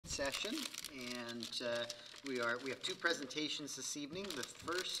session, and we have two presentations this evening. The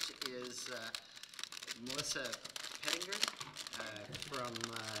first is Melissa Pettinger from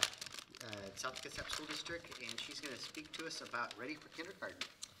South Kitsap School District, and she's going to speak to us about Ready for Kindergarten.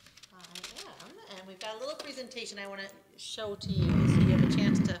 I am, and we've got a little presentation I want to show to you so you have a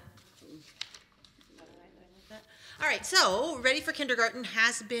chance to. All right, so Ready for Kindergarten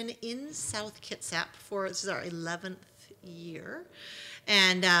has been in South Kitsap for, this is our 11th year.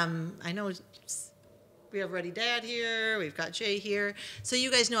 And I know we have Ready Dad here, we've got Jay here, so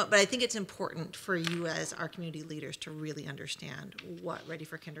you guys know it, but I think it's important for you as our community leaders to really understand what Ready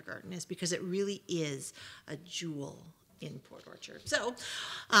for Kindergarten is, because it really is a jewel in Port Orchard. So,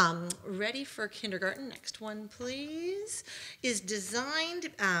 Ready for Kindergarten, next one please, is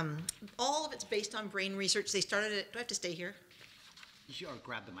designed, all of it's based on brain research. They started it, do I have to stay here? You should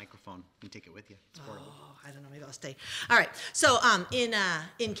grab the microphone and take it with you. It's portable. Oh, I don't know, maybe I'll stay. All right, so in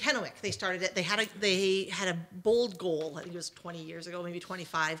Kennewick, they started it. They had a bold goal, I think it was 20 years ago, maybe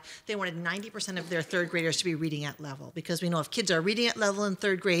 25. They wanted 90% of their third graders to be reading at level, because we know if kids are reading at level in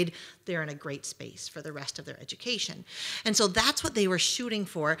third grade, they're in a great space for the rest of their education. And so that's what they were shooting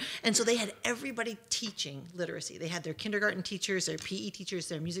for. And so they had everybody teaching literacy. They had their kindergarten teachers, their PE teachers,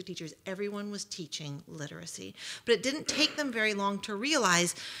 their music teachers. Everyone was teaching literacy. But it didn't take them very long to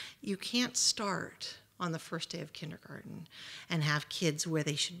realize you can't start on the first day of kindergarten and have kids where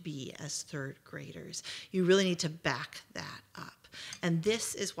they should be as third graders. You really need to back that up. And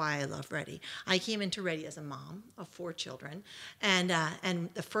this is why I love Ready. I came into Ready as a mom of 4 children, and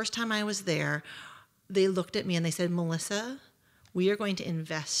the first time I was there, they looked at me and they said, Melissa, we are going to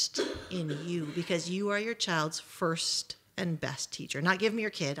invest in you because you are your child's first and best teacher. Not give me your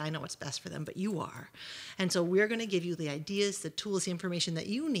kid, I know what's best for them, but you are. And so we're going to give you the ideas, the tools, the information that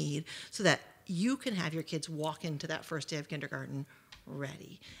you need so that you can have your kids walk into that first day of kindergarten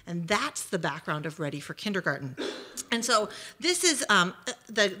ready. And that's the background of Ready for Kindergarten. And so this is,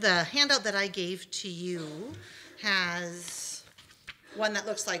 the handout that I gave to you has one that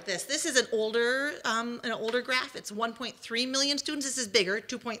looks like this. This is an older graph. It's 1.3 million students. This is bigger,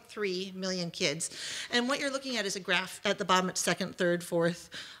 2.3 million kids. And what you're looking at is a graph at the bottom at 2nd, 3rd, 4th,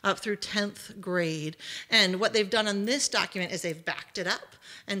 up through 10th grade. And what they've done on this document is they've backed it up.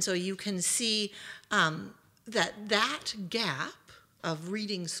 And so you can see that gap of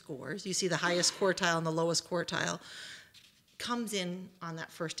reading scores, you see the highest quartile and the lowest quartile, comes in on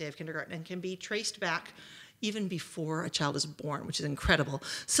that first day of kindergarten and can be traced back even before a child is born, which is incredible.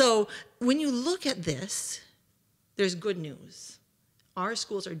 So when you look at this, there's good news. Our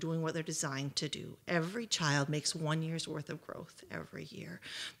schools are doing what they're designed to do. Every child makes 1 year's worth of growth every year.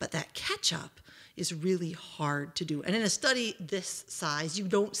 But that catch-up is really hard to do. And in a study this size, you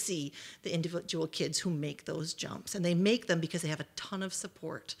don't see the individual kids who make those jumps. And they make them because they have a ton of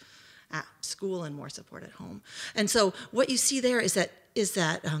support at school and more support at home. And so what you see there is that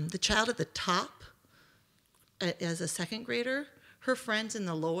the child at the top, as a 2nd grader, her friends in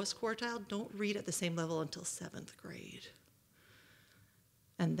the lowest quartile don't read at the same level until 7th grade.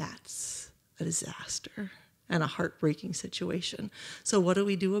 And that's a disaster and a heartbreaking situation. So what do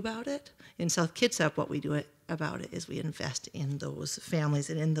we do about it? In South Kitsap, what we do about it is we invest in those families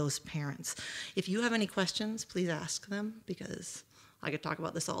and in those parents. If you have any questions, please ask them, because I could talk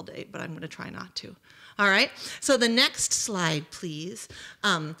about this all day, but I'm going to try not to. All right, so the next slide, please,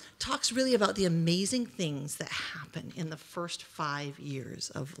 talks really about the amazing things that happen in the first 5 years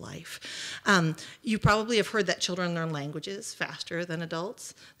of life. You probably have heard that children learn languages faster than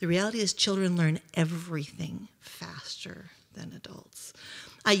adults. The reality is children learn everything faster than adults.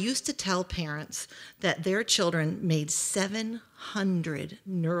 I used to tell parents that their children made 700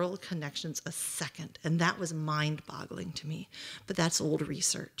 neural connections a second, and that was mind-boggling to me. But that's old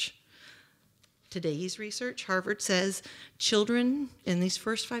research. Today's research, Harvard says, children in these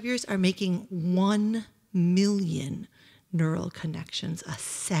first 5 years are making 1 million neural connections a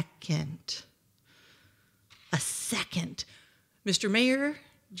second. A second. Mr. Mayor,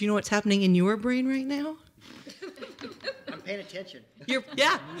 do you know what's happening in your brain right now? I'm paying attention.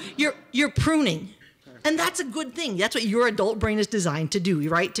 You're pruning. And that's a good thing. That's what your adult brain is designed to do,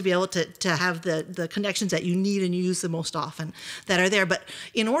 right? To be able to have the connections that you need and use the most often that are there. But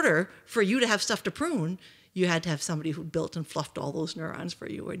in order for you to have stuff to prune, you had to have somebody who built and fluffed all those neurons for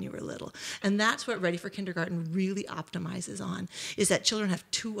you when you were little. And that's what Ready for Kindergarten really optimizes on, is that children have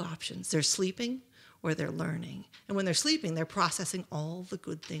 2 options. They're sleeping or they're learning. And when they're sleeping, they're processing all the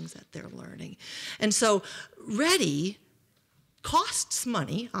good things that they're learning. And so Ready costs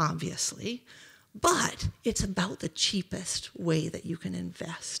money, obviously, but it's about the cheapest way that you can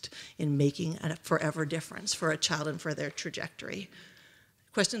invest in making a forever difference for a child and for their trajectory.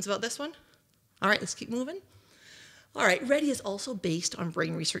 Questions about this one? All right, let's keep moving. All right, Ready is also based on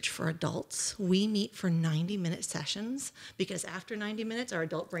brain research for adults. We meet for 90-minute sessions because after 90 minutes, our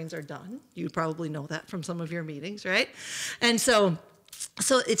adult brains are done. You probably know that from some of your meetings, right? And so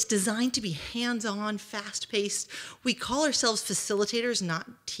it's designed to be hands-on, fast-paced. We call ourselves facilitators, not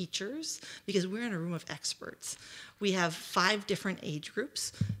teachers, because we're in a room of experts. We have 5 different age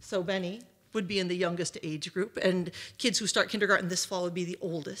groups. So Benny would be in the youngest age group, and kids who start kindergarten this fall would be the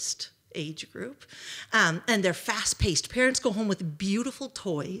oldest age group. And they're fast-paced. Parents go home with beautiful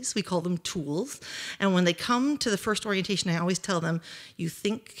toys. We call them tools. And when they come to the first orientation, I always tell them, you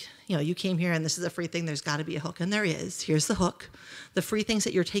think, you came here and this is a free thing, there's got to be a hook. And there is. Here's the hook. The free things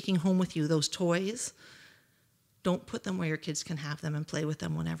that you're taking home with you, those toys, don't put them where your kids can have them and play with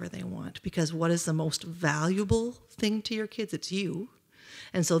them whenever they want. Because what is the most valuable thing to your kids? It's you.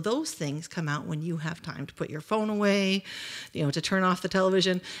 And so those things come out when you have time to put your phone away, to turn off the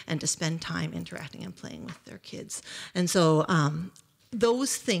television, and to spend time interacting and playing with their kids. And so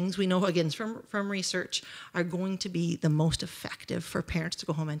those things, we know, again, from research, are going to be the most effective for parents to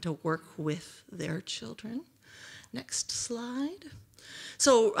go home and to work with their children. Next slide.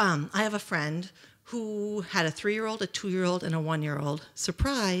 So I have a friend who had a 3-year-old, a 2-year-old, and a 1-year-old.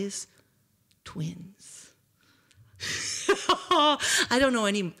 Surprise, twins. I don't know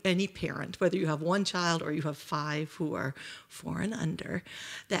any parent, whether you have 1 child or you have 5 who are 4 and under,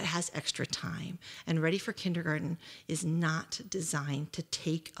 that has extra time. And Ready for Kindergarten is not designed to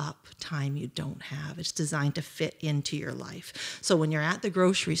take up time you don't have. It's designed to fit into your life. So when you're at the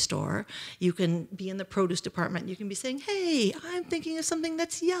grocery store, you can be in the produce department. You can be saying, hey, I'm thinking of something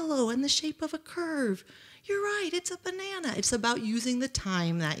that's yellow in the shape of a curve. You're right, it's a banana. It's about using the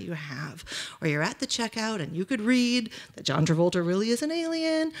time that you have. Or you're at the checkout and you could read that John Travolta really is an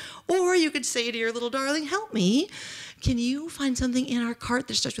alien. Or you could say to your little darling, help me, can you find something in our cart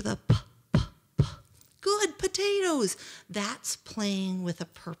that starts with a p, p, p? Good, potatoes. That's playing with a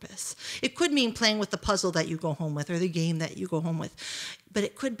purpose. It could mean playing with the puzzle that you go home with or the game that you go home with. But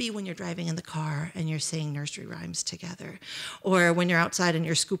it could be when you're driving in the car and you're saying nursery rhymes together. Or when you're outside and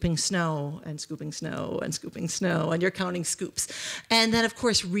you're scooping snow and scooping snow and scooping snow and you're counting scoops. And then, of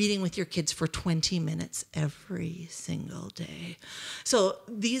course, reading with your kids for 20 minutes every single day. So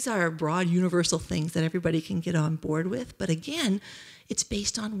these are broad, universal things that everybody can get on board with. But again, it's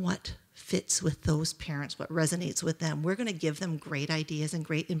based on what fits with those parents, what resonates with them. We're going to give them great ideas and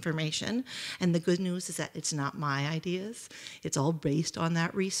great information. And the good news is that it's not my ideas. It's all based on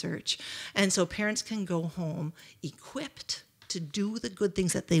that research. And so parents can go home equipped to do the good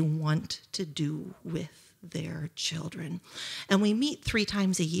things that they want to do with their children. And we meet 3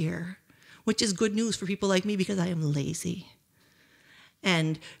 times a year, which is good news for people like me because I am lazy.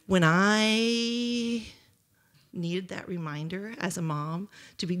 And when I needed that reminder as a mom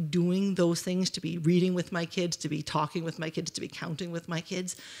to be doing those things, to be reading with my kids, to be talking with my kids, to be counting with my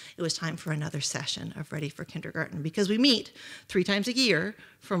kids, it was time for another session of Ready for Kindergarten because we meet 3 times a year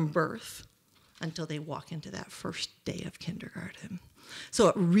from birth until they walk into that first day of kindergarten. So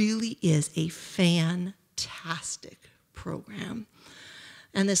it really is a fantastic program.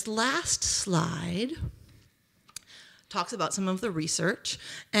 And this last slide talks about some of the research.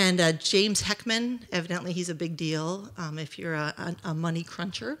 And James Heckman, evidently he's a big deal if you're a money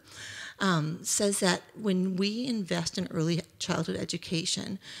cruncher, says that when we invest in early childhood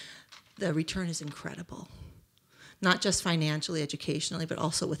education, the return is incredible. Not just financially, educationally, but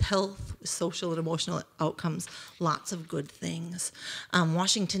also with health, with social and emotional outcomes, lots of good things.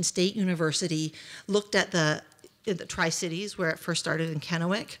 Washington State University looked at the Tri-Cities where it first started in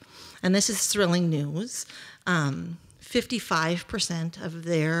Kennewick, and this is thrilling news. 55% of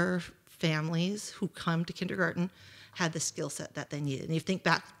their families who come to kindergarten had the skill set that they needed. And you think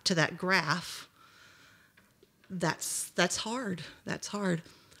back to that graph, that's hard. That's hard.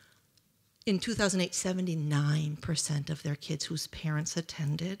 In 2008, 79% of their kids whose parents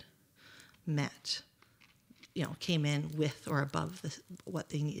attended came in with or above what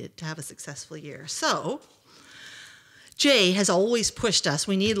they needed to have a successful year. So Jay has always pushed us,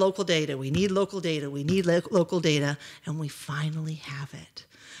 we need local data, we need local data, we need local data, and we finally have it,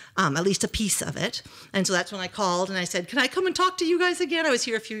 at least a piece of it. And so that's when I called and I said, can I come and talk to you guys again? I was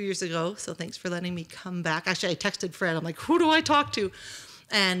here a few years ago, so thanks for letting me come back. Actually, I texted Fred, I'm like, who do I talk to?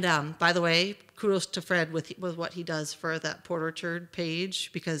 And by the way, kudos to Fred with what he does for that Port Orchard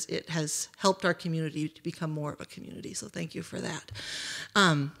page, because it has helped our community to become more of a community, so thank you for that.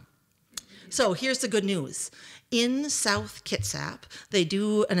 So here's the good news. In South Kitsap, they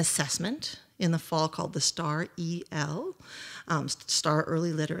do an assessment in the fall called the STAR-EL. Start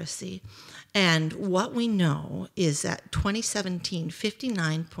Early Literacy. And what we know is that 2017,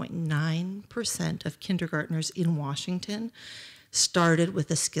 59.9% of kindergartners in Washington started with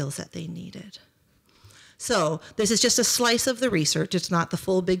the skills that they needed. So this is just a slice of the research. It's not the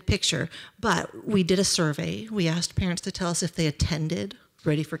full big picture, but we did a survey. We asked parents to tell us if they attended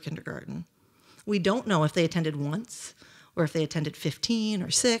Ready for Kindergarten. We don't know if they attended once or if they attended 15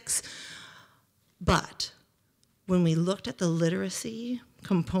 or 6, but when we looked at the literacy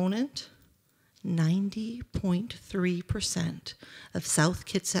component, 90.3% of South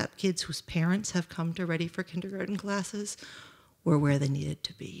Kitsap kids whose parents have come to Ready for Kindergarten classes were where they needed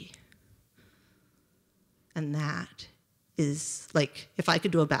to be. And that is, like, if I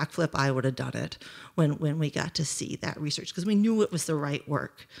could do a backflip, I would have done it when we got to see that research, because we knew it was the right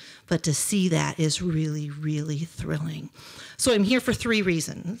work. But to see that is really, really thrilling. So I'm here for 3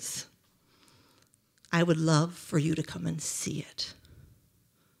 reasons. I would love for you to come and see it.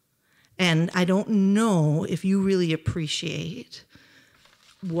 And I don't know if you really appreciate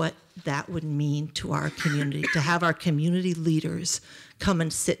what that would mean to our community, to have our community leaders come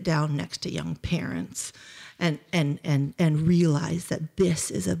and sit down next to young parents and realize that this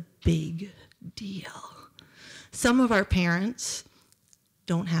is a big deal. Some of our parents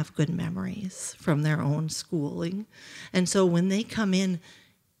don't have good memories from their own schooling. And so when they come in,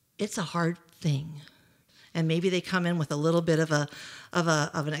 it's a hard thing. And maybe they come in with a little bit of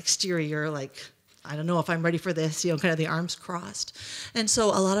an exterior, like, I don't know if I'm ready for this, kind of the arms crossed. And so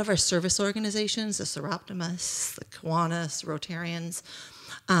a lot of our service organizations, the Seroptimus, the Kiwanis, Rotarians,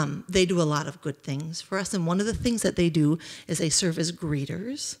 they do a lot of good things for us. And one of the things that they do is they serve as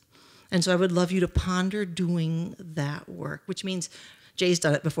greeters. And so I would love you to ponder doing that work, which means, Jay's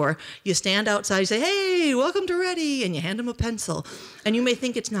done it before, you stand outside, you say, hey, welcome to Ready, and you hand them a pencil. And you may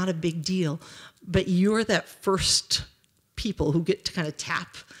think it's not a big deal, but you're that first people who get to kind of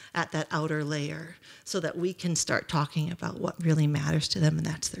tap at that outer layer so that we can start talking about what really matters to them, and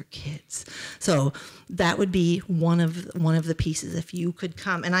that's their kids. So that would be one of the pieces if you could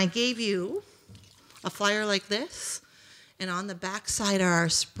come. And I gave you a flyer like this, and on the back side are our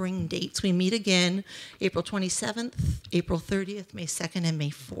spring dates. We meet again April 27th, April 30th, May 2nd, and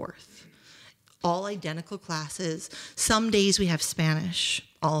May 4th. All identical classes. Some days we have Spanish.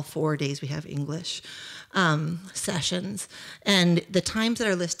 All 4 days we have English sessions. And the times that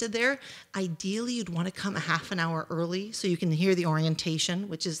are listed there, ideally you'd want to come a half an hour early so you can hear the orientation,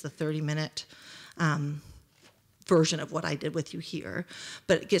 which is the 30-minute version of what I did with you here.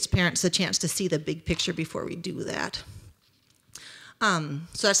 But it gives parents a chance to see the big picture before we do that.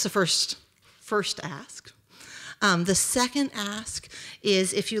 So that's the first ask. The second ask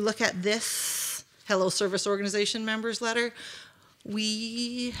is, if you look at this Hello Service Organization members letter,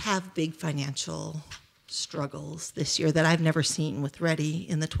 we have big financial struggles this year that I've never seen with Ready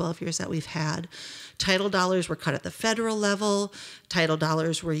in the 12 years that we've had. Title dollars were cut at the federal level. Title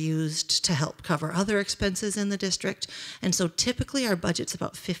dollars were used to help cover other expenses in the district. And so typically our budget's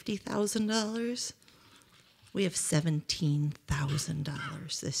about $50,000. We have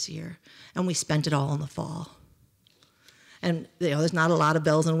 $17,000 this year, and we spent it all in the fall. And there's not a lot of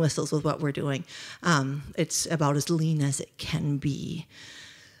bells and whistles with what we're doing. It's about as lean as it can be.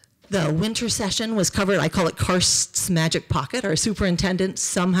 The winter session was covered, I call it Karst's Magic Pocket. Our superintendent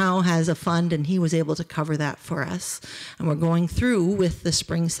somehow has a fund, and he was able to cover that for us. And we're going through with the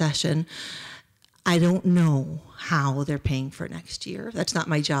spring session. I don't know how they're paying for next year. That's not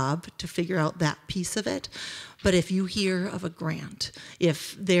my job to figure out that piece of it. But if you hear of a grant,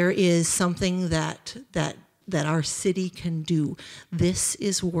 if there is something that our city can do, this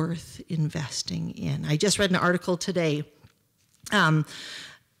is worth investing in. I just read an article today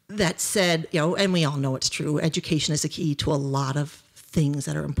that said, and we all know it's true, education is the key to a lot of things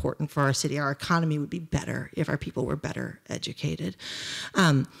that are important for our city. Our economy would be better if our people were better educated.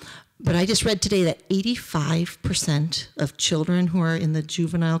 But I just read today that 85% of children who are in the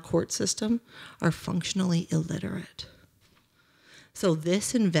juvenile court system are functionally illiterate. So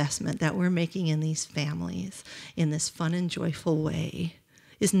this investment that we're making in these families in this fun and joyful way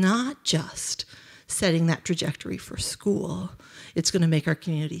is not just setting that trajectory for school. It's going to make our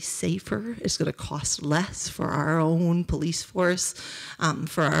community safer. It's going to cost less for our own police force,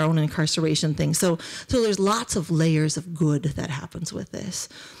 for our own incarceration thing. So there's lots of layers of good that happens with this.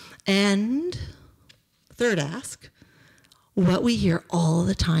 And third ask, what we hear all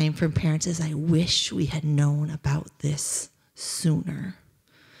the time from parents is, I wish we had known about this sooner.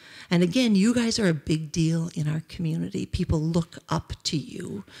 And again, you guys are a big deal in our community. People look up to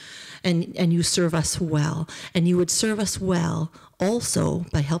you, and you serve us well. And you would serve us well also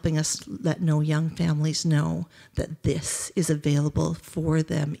by helping us let young families know that this is available for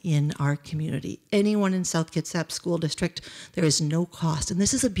them in our community. Anyone in South Kitsap School District, there is no cost. And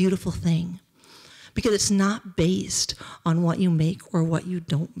this is a beautiful thing, because it's not based on what you make or what you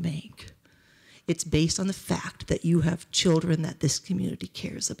don't make. It's based on the fact that you have children that this community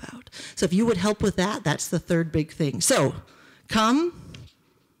cares about. So if you would help with that, that's the third big thing. So come,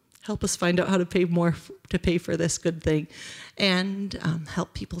 help us find out how to pay for this good thing, and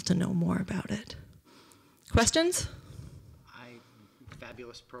help people to know more about it. Questions?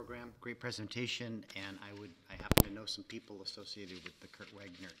 Fabulous program, great presentation, and I happen to know some people associated with the Kurt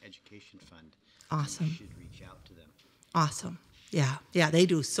Wagner Education Fund. Awesome. You should reach out to them. Awesome. Yeah, they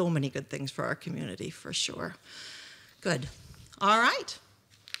do so many good things for our community, for sure. Good. All right.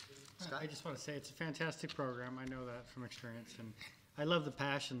 I just want to say it's a fantastic program. I know that from experience, and I love the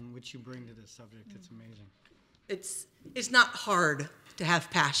passion which you bring to this subject. It's amazing. It's not hard to have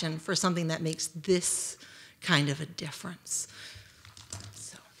passion for something that makes this kind of a difference.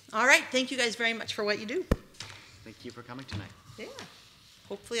 So, all right. Thank you guys very much for what you do. Thank you for coming tonight. Yeah.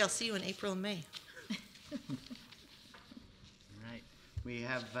 Hopefully I'll see you in April and May. We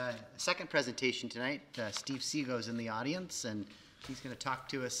have a second presentation tonight. Steve Sego's in the audience, and he's going to talk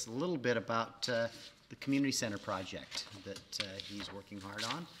to us a little bit about the community center project that he's working hard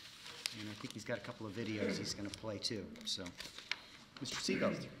on. And I think he's got a couple of videos he's going to play too. So, Mr.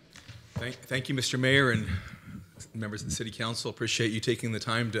 Sego. Thank you, Mr. Mayor and members of the City Council. Appreciate you taking the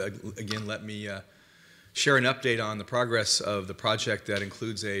time to, again, let me share an update on the progress of the project that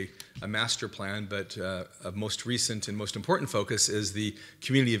includes a master plan, but of most recent and most important focus is the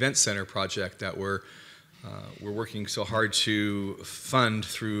Community Event Center project that we're working so hard to fund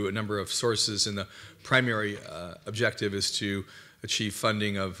through a number of sources, and the primary objective is to achieve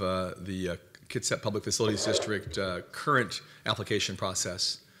funding of the Kitsap Public Facilities District current application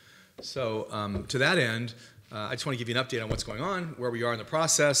process. So to that end, I just want to give you an update on what's going on, where we are in the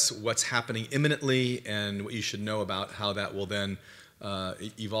process, what's happening imminently, and what you should know about how that will then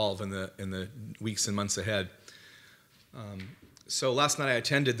evolve in the weeks and months ahead. So last night I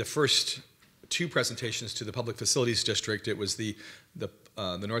attended the first two presentations to the Public Facilities District. It was the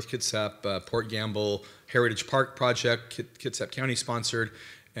North Kitsap Port Gamble Heritage Park project, Kitsap County sponsored,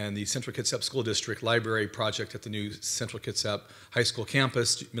 and the Central Kitsap School District Library project at the new Central Kitsap High School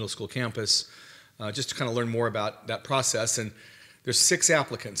campus, middle school campus. Just to kind of learn more about that process. And there's 6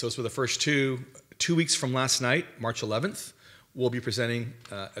 applicants. Those were the first two. 2 weeks from last night, March 11th, we'll be presenting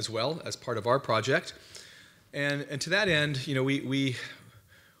as well as part of our project. And to that end, you know, we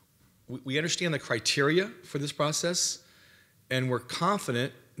understand the criteria for this process, and we're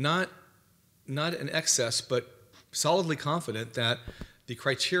confident, not in excess, but solidly confident that the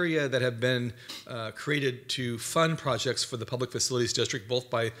criteria that have been created to fund projects for the Public Facilities District,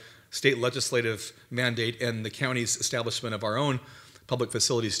 both by state legislative mandate and the county's establishment of our own Public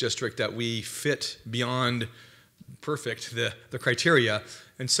Facilities District, that we fit beyond perfect the criteria.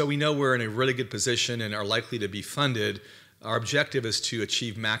 And so we know we're in a really good position and are likely to be funded. Our objective is to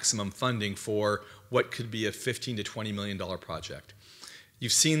achieve maximum funding for what could be a $15 to $20 million project.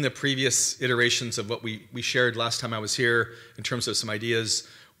 You've seen the previous iterations of what we shared last time I was here in terms of some ideas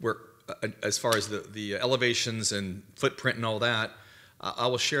where, as far as the elevations and footprint and all that. I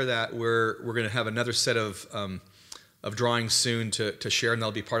will share that. We're going to have another set of drawings soon to share, and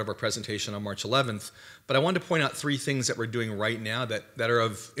that'll be part of our presentation on March 11th. But I wanted to point out 3 things that we're doing right now that are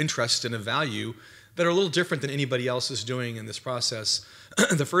of interest and of value, that are a little different than anybody else is doing in this process.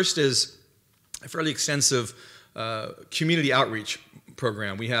 The first is a fairly extensive community outreach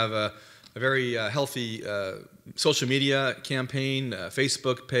program. We have a very healthy social media campaign,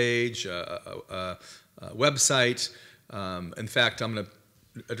 Facebook page, website. In fact, I'm going to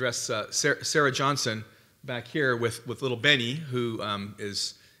address Sarah Johnson back here with little Benny, who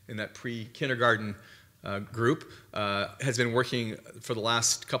is in that pre-kindergarten group, has been working for the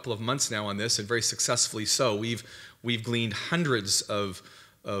last couple of months now on this, and very successfully so. We've gleaned hundreds of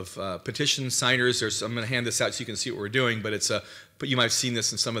petition signers. I'm going to hand this out so you can see what we're doing, but but you might have seen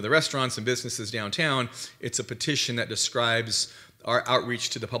this in some of the restaurants and businesses downtown. It's a petition that describes our outreach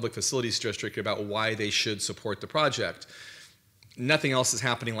to the Public Facilities District about why they should support the project. Nothing else is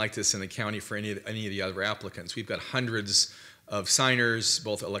happening like this in the county for any of the other applicants. We've got hundreds of signers,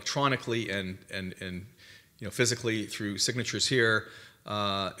 both electronically and physically through signatures here,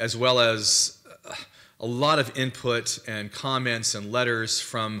 as well as a lot of input and comments and letters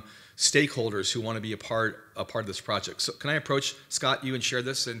from stakeholders who want to be a part a part of this project. So can I approach Scott, you, and share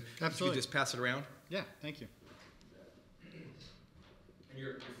this, and if you Absolutely. could just pass it around? Yeah, thank you. And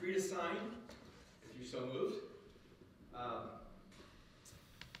you're free to sign if you so moved.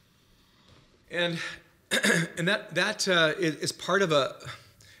 And that is part of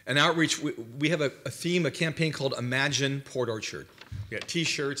an outreach. We have a theme, a campaign called Imagine Port Orchard. We got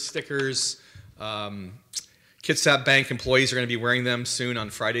T-shirts, stickers. Kitsap Bank employees are going to be wearing them soon on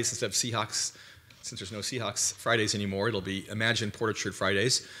Fridays instead of Seahawks. Since there's no Seahawks Fridays anymore, it'll be Imagine Port Orchard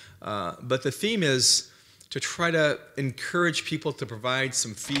Fridays. But the theme is to try to encourage people to provide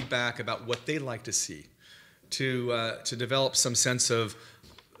some feedback about what they'd like to see, to develop some sense of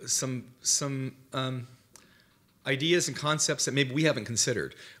some ideas and concepts that maybe we haven't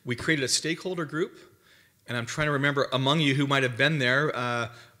considered. We created a stakeholder group, and I'm trying to remember among you who might have been there,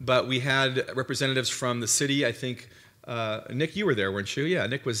 but we had representatives from the city. I think, Nick, you were there, weren't you? Yeah,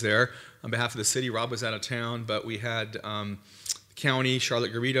 Nick was there on behalf of the city. Rob was out of town, but we had county,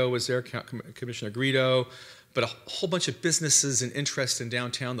 Charlotte Garrido was there, Commissioner Garrido, but a whole bunch of businesses and interests in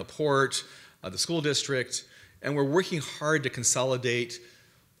downtown, the port, the school district, and we're working hard to consolidate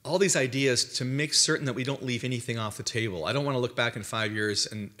all these ideas to make certain that we don't leave anything off the table. I don't want to look back in 5 years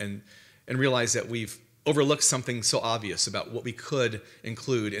and realize that we've overlooked something so obvious about what we could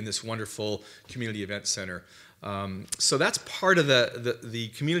include in this wonderful community event center. So that's part of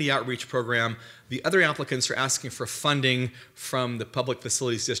the community outreach program. The other applicants are asking for funding from the Public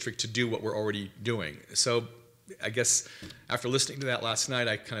Facilities District to do what we're already doing. So I guess after listening to that last night,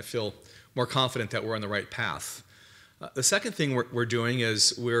 I kind of feel more confident that we're on the right path. The second thing we're doing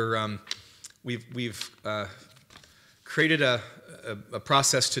is we've created a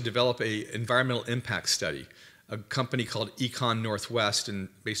process to develop an environmental impact study. A company called Econ Northwest,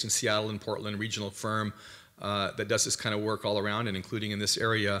 based in Seattle and Portland, regional firm that does this kind of work all around and including in this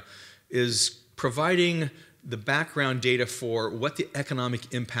area, is providing the background data for what the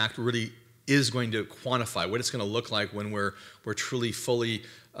economic impact really is going to quantify, what it's going to look like when we're truly fully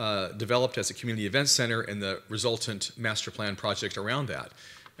developed as a community event center and the resultant master plan project around that.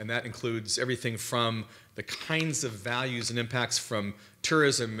 And that includes everything from the kinds of values and impacts from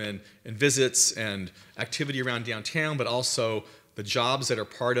tourism and visits and activity around downtown, but also the jobs that are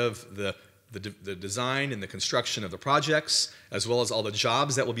part of the design and the construction of the projects, as well as all the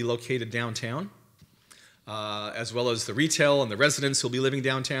jobs that will be located downtown, as well as the retail and the residents who will be living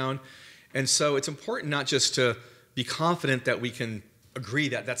downtown. And so it's important not just to be confident that we can agree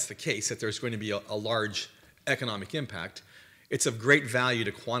that that's the case, that there's going to be a large economic impact. It's of great value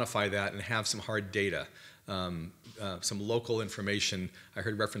to quantify that and have some hard data, some local information. I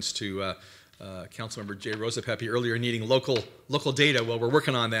heard reference to Councilmember Jay Rosapepe earlier needing local data. Well, we're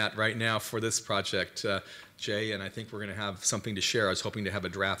working on that right now for this project, Jay, and I think we're going to have something to share. I was hoping to have a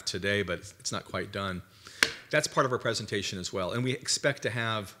draft today, but it's not quite done. That's part of our presentation as well, and we expect to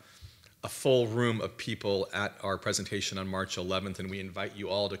have a full room of people at our presentation on March 11th, and we invite you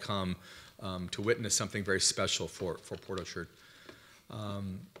all to come to witness something very special for Port Orchard.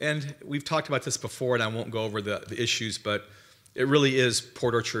 And we've talked about this before, and I won't go over the issues, but it really is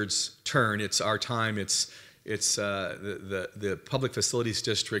Port Orchard's turn. It's our time. The Public Facilities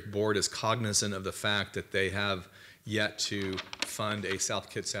District Board is cognizant of the fact that they have yet to fund a South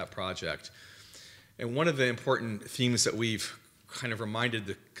Kitsap project. And one of the important themes that we've kind of reminded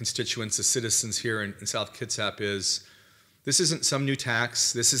the constituents, the citizens here in South Kitsap is this isn't some new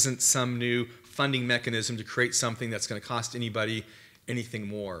tax, this isn't some new funding mechanism to create something that's going to cost anybody anything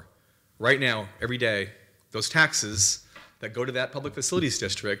more. Right now, every day, those taxes that go to that Public Facilities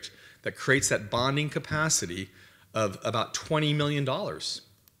District that creates that bonding capacity of about $20 million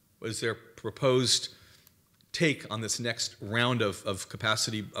was their proposed take on this next round of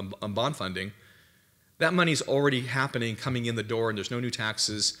capacity bond funding. That money's already happening, coming in the door, and there's no new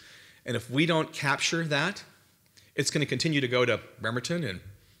taxes. And if we don't capture that, it's going to continue to go to Bremerton and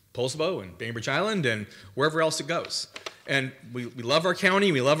Poulsbo and Bainbridge Island and wherever else it goes. And we love our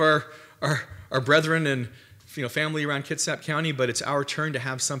county, we love our brethren and family around Kitsap County, but it's our turn to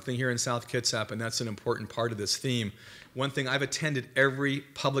have something here in South Kitsap, and that's an important part of this theme. One thing, I've attended every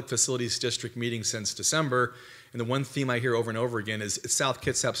Public Facilities District meeting since December, and the one theme I hear over and over again is it's South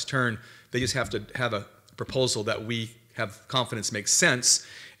Kitsap's turn. They just have to have a proposal that we have confidence makes sense,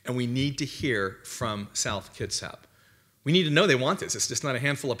 and we need to hear from South Kitsap. We need to know they want this. It's just not a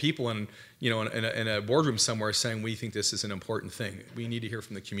handful of people in a boardroom somewhere saying we think this is an important thing. We need to hear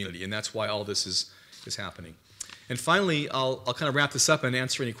from the community, and that's why all this is happening. And finally, I'll kind of wrap this up and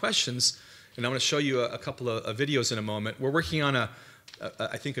answer any questions, and I'm going to show you a couple of videos in a moment. We're working on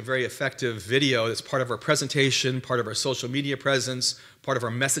I think a very effective video that's part of our presentation, part of our social media presence, part of our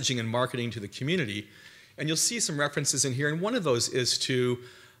messaging and marketing to the community. And you'll see some references in here, and one of those is to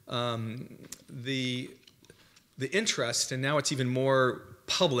the interest, and now it's even more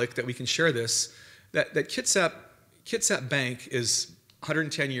public that we can share this, that Kitsap Bank is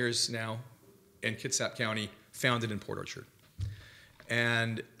 110 years now in Kitsap County, founded in Port Orchard.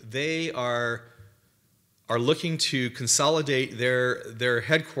 And they are looking to consolidate their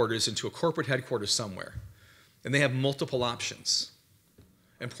headquarters into a corporate headquarters somewhere. And they have multiple options.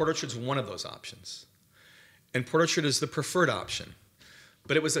 And Port Orchard's one of those options. And Port Orchard is the preferred option.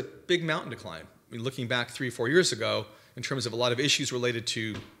 But it was a big mountain to climb. I mean, looking back 3 or 4 years ago, in terms of a lot of issues related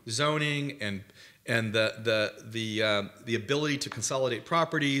to zoning and the ability to consolidate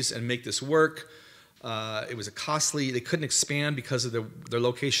properties and make this work. It was they couldn't expand because of their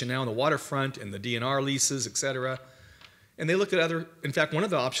location now on the waterfront and the DNR leases, et cetera. And they looked at in fact, one of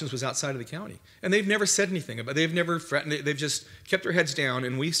the options was outside of the county. And they've never said anything about it. They've never threatened it. They've just kept their heads down.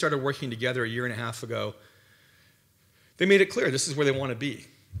 And we started working together a year and a half ago. They made it clear this is where they want to be.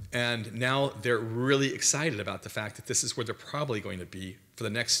 And now they're really excited about the fact that this is where they're probably going to be for the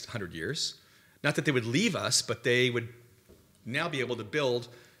next 100 years. Not that they would leave us, but they would now be able to build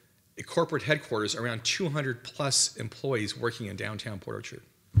a corporate headquarters around 200 plus employees working in downtown Port Orchard.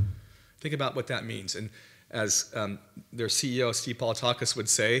 Think about what that means. And as their CEO, Steve Politakis, would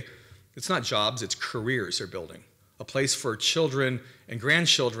say, it's not jobs, it's careers they're building. A place for children and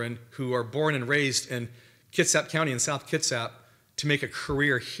grandchildren who are born and raised in Kitsap County in South Kitsap to make a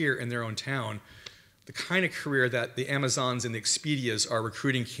career here in their own town. The kind of career that the Amazons and the Expedias are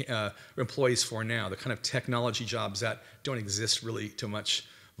recruiting employees for now, the kind of technology jobs that don't exist really to much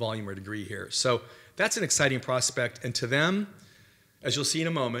volume or degree here. So that's an exciting prospect. And to them, as you'll see in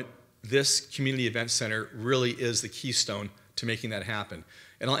a moment, this community event center really is the keystone to making that happen.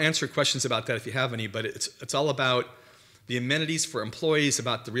 And I'll answer questions about that if you have any, but it's all about the amenities for employees,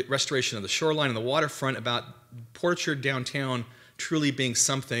 about the restoration of the shoreline and the waterfront, about Port Orchard downtown truly being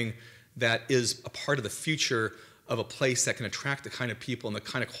something that is a part of the future of a place that can attract the kind of people and the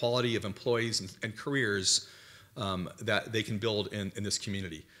kind of quality of employees and careers that they can build in this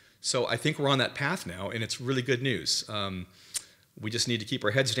community. So I think we're on that path now, and it's really good news. We just need to keep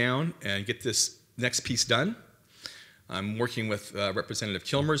our heads down and get this next piece done. I'm working with Representative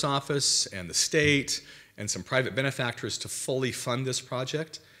Kilmer's office and the state and some private benefactors to fully fund this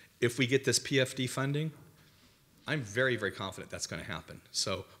project. If we get this PFD funding, I'm very, very confident that's going to happen.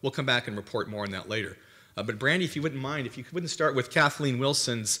 So we'll come back and report more on that later. But Brandy, if you wouldn't mind, if you wouldn't start with Kathleen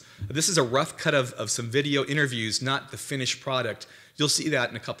Wilson's, this is a rough cut of some video interviews, not the finished product. You'll see that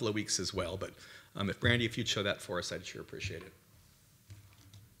in a couple of weeks as well. But if Brandy, if you'd show that for us, I'd sure appreciate it.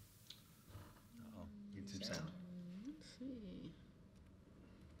 YouTube sound. Let's see.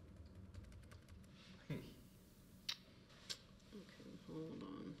 Okay, hold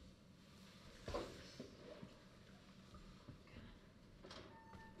on.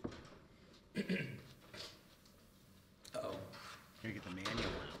 Uh-oh. Here, get the manual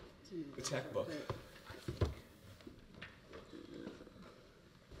out. The tech book.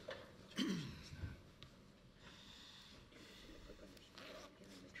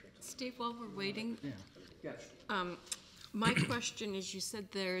 Steve, while we're waiting, Yes. my question is, you said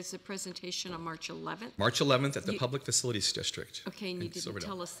there's a presentation on March 11th? March 11th at the Public Facilities District. Okay, and you in didn't Silverdale.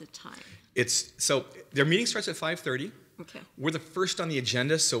 tell us the time. So their meeting starts at 5:30. Okay. We're the first on the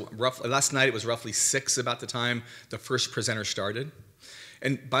agenda, so last night it was roughly 6 about the time the first presenter started.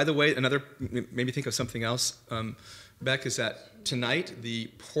 And by the way, made me think of something else, Beck, is that tonight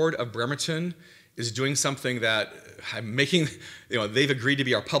the Port of Bremerton is doing something that I'm making, they've agreed to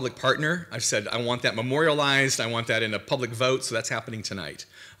be our public partner. I've said I want that memorialized, I want that in a public vote, so that's happening tonight.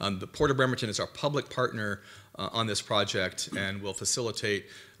 The Port of Bremerton is our public partner on this project and will facilitate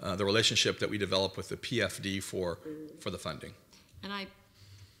the relationship that we develop with the PFD for the funding. And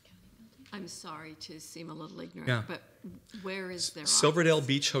I'm sorry to seem a little ignorant, Yeah. but where is their Silverdale office?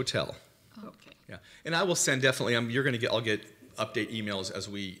 Beach Hotel. Okay. Yeah, and I will send definitely. I'll get update emails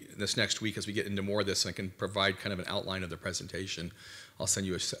this next week as we get into more of this, and I can provide kind of an outline of the presentation. I'll send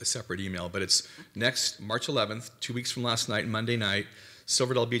you a separate email, but it's next March 11th, 2 weeks from last night, Monday night,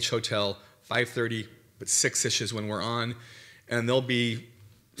 Silverdale Beach Hotel, 5:30, but 6-ish is when we're on, and there'll be,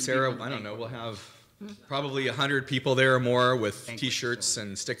 Sarah, I don't know, we'll have probably 100 people there or more with T-shirts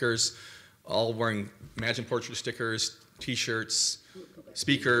and stickers, all wearing Imagine Port Orchard stickers, T-shirts,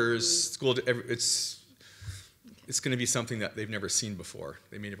 speakers, it's going to be something that they've never seen before.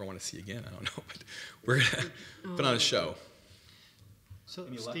 They may never want to see again, I don't know, but we're going to put on a show. So,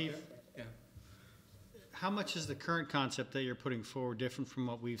 Any luck Steve, there? how much is the current concept that you're putting forward different from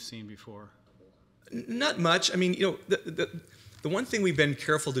what we've seen before? Not much. I mean, The one thing we've been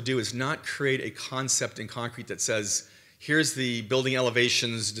careful to do is not create a concept in concrete that says, here's the building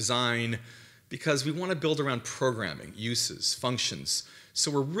elevations, design, because we want to build around programming, uses, functions. So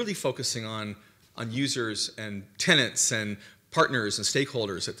we're really focusing on users and tenants and partners and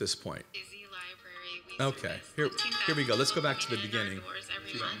stakeholders at this point. Busy library. We Okay, service here we go. Let's go back to the people coming in beginning, our doors every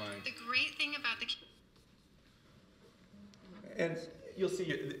if you don't month. mind. The great thing about the And you'll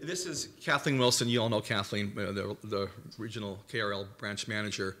see, this is Kathleen Wilson. You all know Kathleen, the regional KRL branch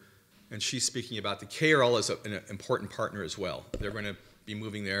manager, and she's speaking about the KRL as an important partner as well. They're going to be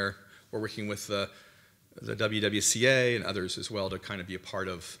moving there. We're working with the WWCA and others as well to kind of be a part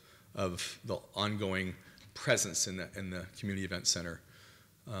of the ongoing presence in the community event center.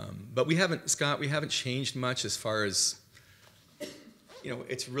 But we haven't, Scott, we haven't changed much as far as,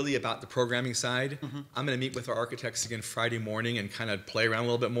 it's really about the programming side. I'm going to meet with our architects again Friday morning and kind of play around a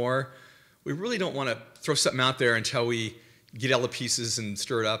little bit more. We really don't want to throw something out there until we get all the pieces and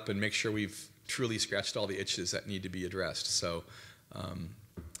stir it up and make sure we've truly scratched all the itches that need to be addressed. So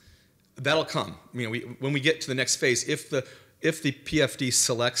that'll come. When we get to the next phase, if the PFD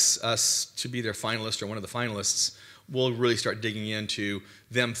selects us to be their finalist or one of the finalists, we'll really start digging into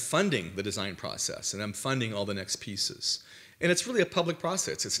them funding the design process and them funding all the next pieces. And it's really a public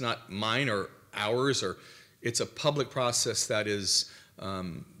process. It's not mine or ours, or it's a public process that is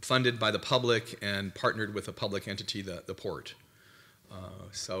funded by the public and partnered with a public entity, the port.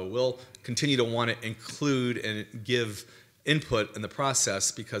 So we'll continue to want to include and give input in the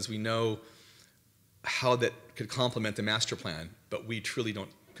process because we know how that could complement the master plan, but we truly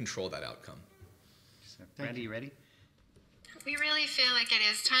don't control that outcome. Randy, you ready? We really feel like it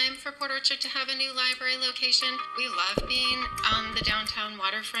is time for Port Orchard to have a new library location. We love being on the downtown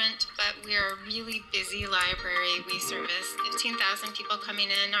waterfront, but we are a really busy library. We service 15,000 people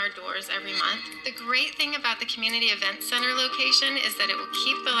coming in our doors every month. The great thing about the Community Event Center location is that it will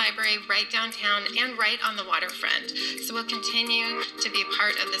keep the library right downtown and right on the waterfront. So we'll continue to be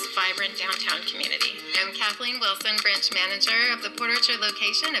part of this vibrant downtown community. I'm Kathleen Wilson, branch manager of the Port Orchard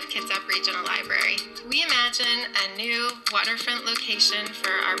location of Kitsap Regional Library. We imagine a new waterfront location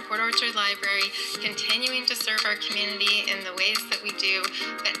for our Port Orchard Library, continuing to serve our community in the ways that we do,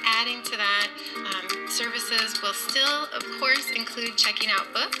 but adding to that, services will still, of course, include checking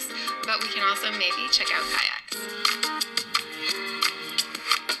out books, but we can also maybe check out kayaks.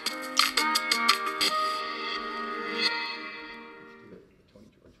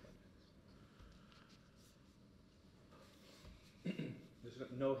 There's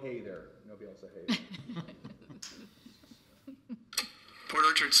no hay there. Nobody else a hay. Port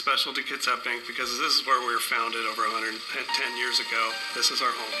Orchard's special to Kitsap Bank because this is where we were founded over 110 years ago. This is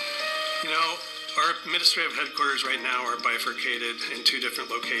our home. Our administrative headquarters right now are bifurcated in two different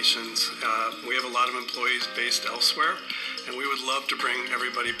locations. We have a lot of employees based elsewhere, and we would love to bring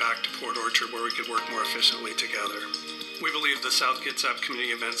everybody back to Port Orchard where we could work more efficiently together. We believe the South Kitsap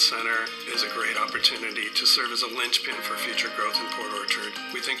Community Event Center is a great opportunity to serve as a linchpin for future growth in Port Orchard.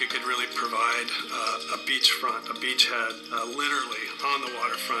 We think it could really provide a beachfront, a beachhead, literally on the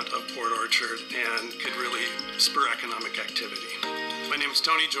waterfront of Port Orchard, and could really spur economic activity. My name is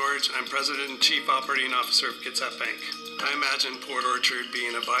Tony George. I'm President and Chief Operating Officer of Kitsap Bank. I imagine Port Orchard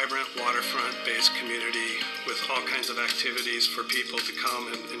being a vibrant waterfront-based community with all kinds of activities for people to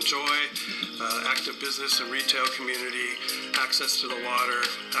come and enjoy, active business and retail community, access to the water,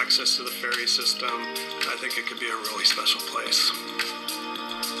 access to the ferry system. I think it could be a really special place.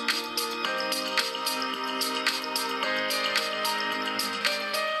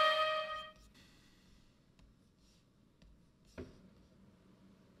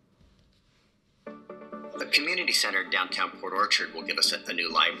 The community center downtown Port Orchard will give us a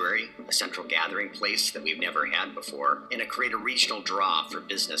new library, a central gathering place that we've never had before, and create a regional draw for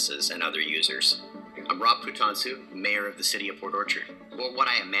businesses and other users. I'm Rob Putansu, Mayor of the City of Port Orchard. Well, what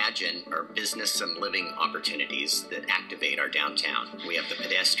I imagine are business and living opportunities that activate our downtown. We have the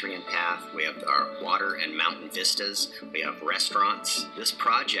pedestrian path, we have our water and mountain vistas, we have restaurants. This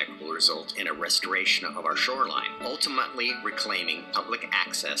project will result in a restoration of our shoreline, ultimately reclaiming public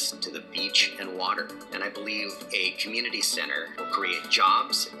access to the beach and water. And I believe a community center will create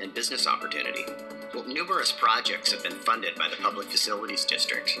jobs and business opportunity. Well, numerous projects have been funded by the Public Facilities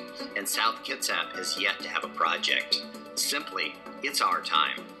District, and South Kitsap has yet to have a project. Simply, it's our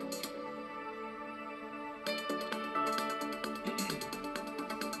time.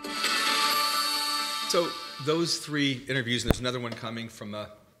 So those three interviews, and there's another one coming from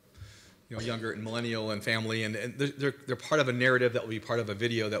a younger and millennial and family, and they're part of a narrative that will be part of a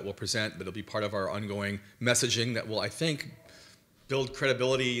video that we'll present, but it'll be part of our ongoing messaging that will, I think, build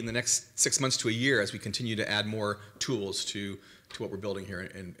credibility in the next 6 months to a year as we continue to add more tools to what we're building here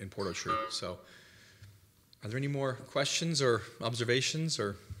in Port Orchard. So are there any more questions or observations?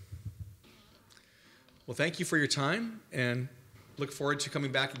 Well, thank you for your time, and look forward to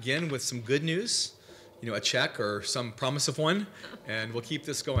coming back again with some good news, a check or some promise of one, and we'll keep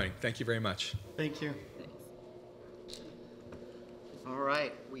this going. Thank you very much. Thank you. All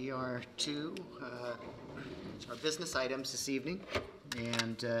right, we are to our business items this evening.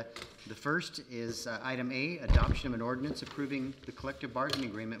 And the first is item A, adoption of an ordinance approving the collective bargaining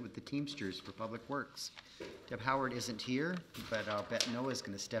agreement with the Teamsters for Public Works. Deb Howard isn't here, but I'll bet Noah's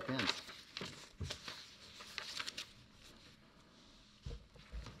going to step in.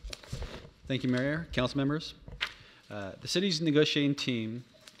 Thank you, Mayor, council members. The city's negotiating team,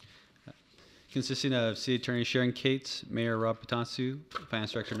 consisting of City Attorney Sharon Cates, Mayor Rob Patansu,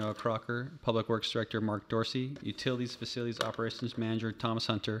 Finance Director Noah Crocker, Public Works Director Mark Dorsey, Utilities Facilities Operations Manager Thomas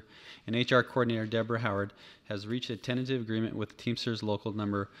Hunter, and HR Coordinator Deborah Howard, has reached a tentative agreement with Teamsters Local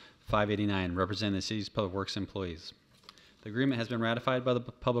Number 589, representing the city's Public Works employees. The agreement has been ratified by the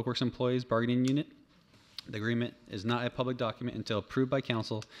Public Works Employees Bargaining Unit. The agreement is not a public document until approved by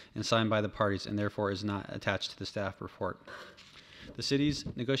council and signed by the parties, and therefore is not attached to the staff report. The city's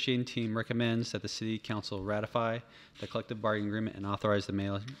negotiating team recommends that the city council ratify the collective bargaining agreement and authorize the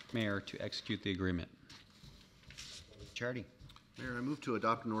mayor to execute the agreement. Charity. Mayor, I move to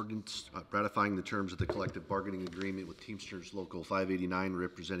adopt an ordinance ratifying the terms of the collective bargaining agreement with Teamsters Local 589,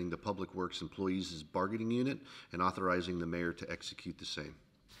 representing the Public Works Employees' Bargaining Unit, and authorizing the mayor to execute the same.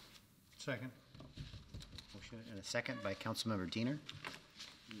 Second. Motion and a second by Councilmember Diener.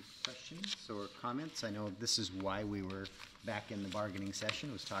 Any questions or comments? I know this is why we were back in the bargaining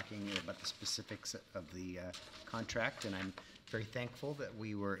session, was talking about the specifics of the contract, and I'm very thankful that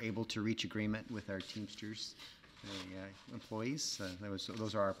we were able to reach agreement with our Teamsters employees.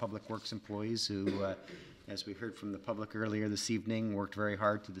 Those are our Public Works employees who, as we heard from the public earlier this evening, worked very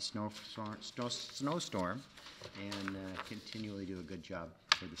hard through the snowstorm and continually do a good job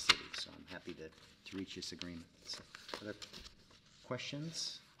for the city. So I'm happy to reach this agreement. So, other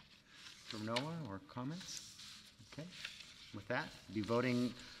questions from Noah or comments? Okay. With that, we'll be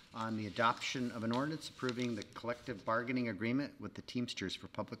voting on the adoption of an ordinance approving the collective bargaining agreement with the Teamsters for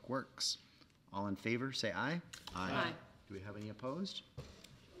Public Works. All in favor, say aye. Aye. Do we have any opposed?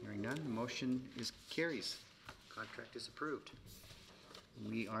 Hearing none, the motion carries. Contract is approved.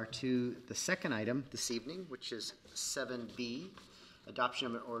 We are to the second item this evening, which is 7B, adoption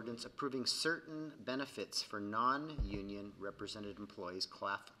of an ordinance approving certain benefits for non-union represented employees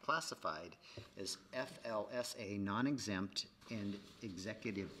classified as FLSA non-exempt and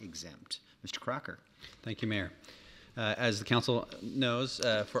executive exempt. Mr. Crocker. Thank you, Mayor. As the council knows,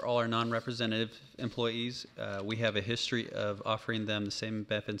 for all our non-representative employees, we have a history of offering them the same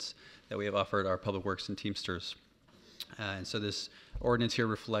benefits that we have offered our Public Works and Teamsters. And so this ordinance here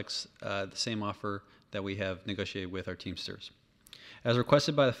reflects the same offer that we have negotiated with our Teamsters. As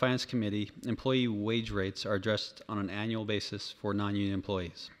requested by the Finance Committee, employee wage rates are addressed on an annual basis for non-union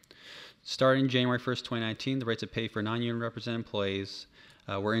employees. Starting January 1st, 2019, the rates of pay for non-union represented employees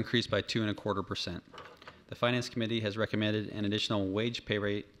were increased by 2.25%. The Finance Committee has recommended an additional wage pay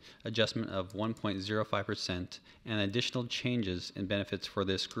rate adjustment of 1.05% and additional changes in benefits for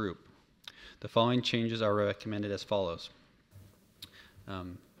this group. The following changes are recommended as follows.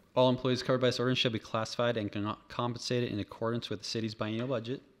 All employees covered by this ordinance shall be classified and compensated in accordance with the city's biennial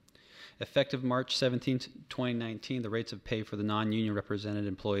budget. Effective March 17, 2019, the rates of pay for the non-union represented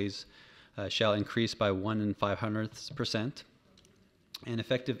employees shall increase by 1.05%. And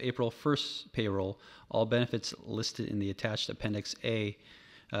effective April 1st payroll, all benefits listed in the attached Appendix A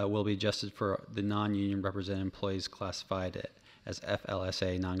will be adjusted for the non-union represented employees classified as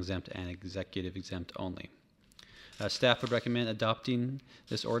FLSA non-exempt and executive exempt only. Staff would recommend adopting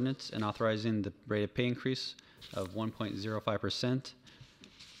this ordinance and authorizing the rate of pay increase of 1.05%,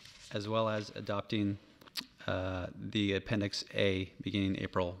 as well as adopting the Appendix A beginning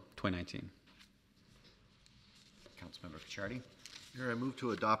April 2019. Councilmember Pichardi. Mayor, I move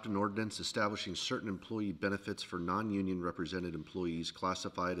to adopt an ordinance establishing certain employee benefits for non-union represented employees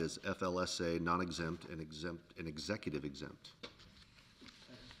classified as FLSA non-exempt and executive exempt.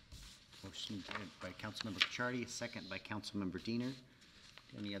 Motion by Councilmember Pichardi, a second by Councilmember Diener.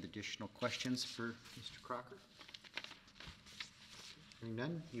 Any other additional questions for Mr. Crocker? Hearing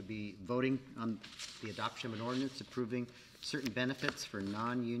none, you'll be voting on the adoption of an ordinance approving certain benefits for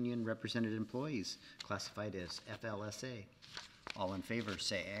non-union represented employees classified as FLSA. All in favor,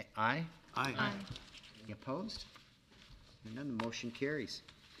 say aye. Aye. Aye. Any opposed? Hearing none, the motion carries.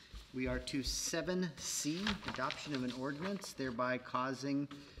 We are to 7C, adoption of an ordinance thereby causing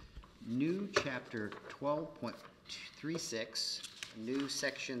new chapter 12.36, new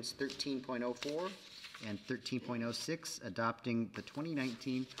sections 13.04 and 13.06, adopting the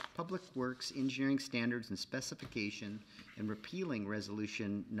 2019 Public Works Engineering Standards and Specification and repealing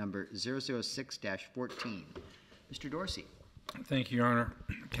resolution number 006-14. Mr. Dorsey. Thank you, Your Honor.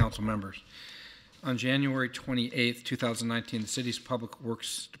 Council members. On January 28th, 2019, the city's Public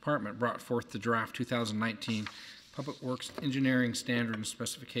Works Department brought forth the draft 2019 Public Works Engineering Standard and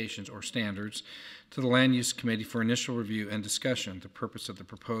Specifications, or standards, to the Land Use Committee for initial review and discussion. The purpose of the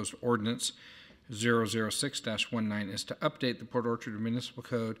proposed ordinance 006-19 is to update the Port Orchard Municipal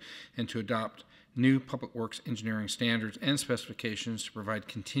Code and to adopt new Public Works Engineering Standards and Specifications to provide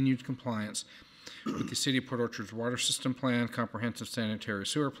continued compliance with the City of Port Orchard's Water System Plan, Comprehensive Sanitary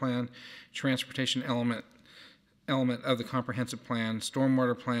Sewer Plan, Transportation element of the Comprehensive Plan,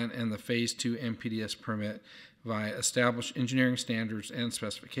 Stormwater Plan, and the Phase 2 MPDS permit via established engineering standards and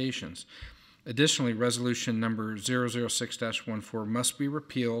specifications. Additionally, resolution number 006-14 must be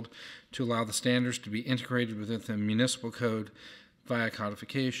repealed to allow the standards to be integrated within the municipal code via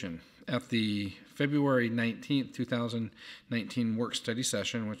codification. At the February 19th, 2019 work study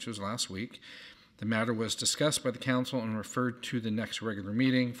session, which was last week, the matter was discussed by the council and referred to the next regular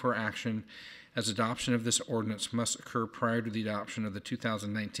meeting for action, as adoption of this ordinance must occur prior to the adoption of the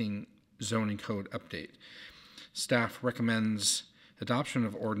 2019 zoning code update. Staff recommends adoption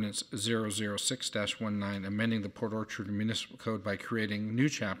of ordinance 006-19, amending the Port Orchard Municipal Code by creating new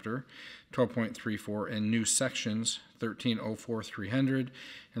chapter 12.34 and new sections 1304-300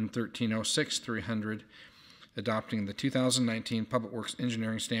 and 1306-300, adopting the 2019 Public Works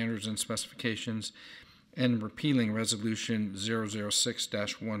Engineering Standards and Specifications, and repealing resolution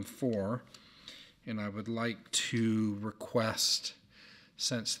 006-14. And I would like to request,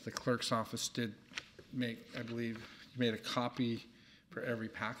 since the clerk's office did make, I believe, you made a copy for every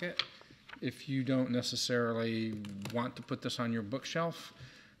packet. If you don't necessarily want to put this on your bookshelf,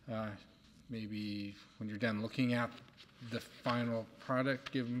 maybe when you're done looking at the final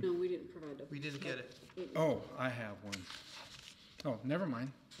product, give them. No, we didn't provide a. We didn't get it. Oh, I have one. Oh, never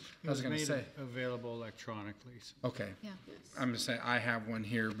mind. It I was going to made say. available electronically. So. Okay. Yeah. I'm going to say I have one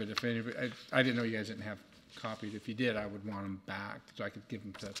here, but if anybody, I didn't know you guys didn't have copied. If you did, I would want them back so I could give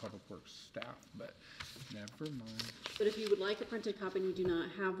them to the Public Works staff, but never mind. But if you would like a printed copy and you do not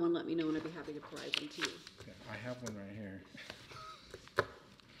have one, let me know and I'd be happy to provide them to you. Okay, I have one right here.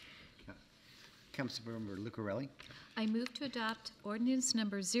 Councilmember Lucarelli. I move to adopt ordinance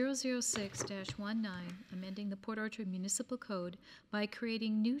number 006-19, amending the Port Orchard Municipal Code by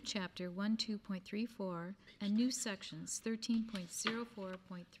creating new chapter 12.34 and new sections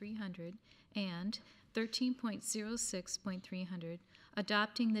 13.04.300 and 13.06.300,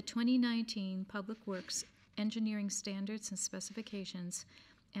 adopting the 2019 Public Works Engineering Standards and Specifications,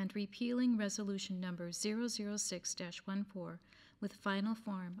 and repealing resolution number 006-14 with final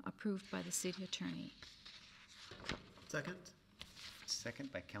form approved by the city attorney. Second. Second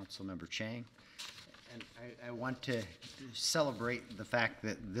by Councilmember Chang. And I want to celebrate the fact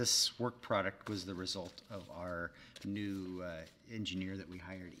that this work product was the result of our new engineer that we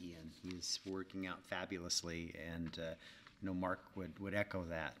hired, Ian. He's working out fabulously, and Mark would echo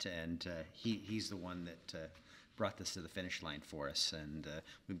that. And he's the one that brought this to the finish line for us. And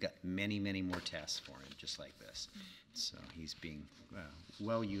we've got many, many more tests for him, just like this. So he's being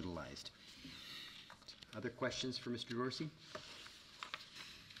well utilized. Other questions for Mr. Dorsey?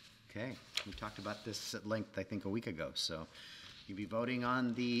 Okay, we talked about this at length, I think, a week ago. So you'll be voting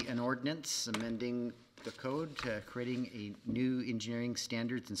on an ordinance amending the code, creating a new engineering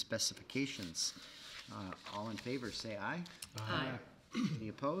standards and specifications. All in favor, say aye. Aye. Any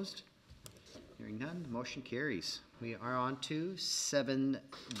opposed? Hearing none, motion carries. We are on to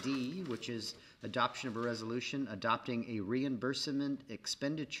 7D, which is adoption of a resolution adopting a reimbursement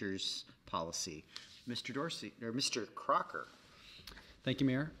expenditures policy. Mr. Dorsey, or Mr. Crocker. Thank you,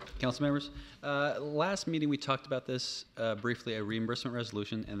 Mayor. Council members. Last meeting we talked about this briefly, a reimbursement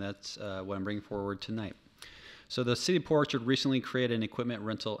resolution, and that's what I'm bringing forward tonight. So the City of Port Orchard recently created an equipment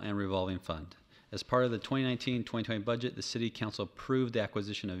rental and revolving fund. As part of the 2019-2020 budget, the City Council approved the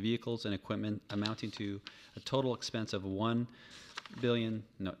acquisition of vehicles and equipment amounting to a total expense of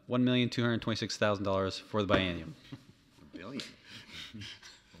 $1,226,000 for the biennium. $1 billion. A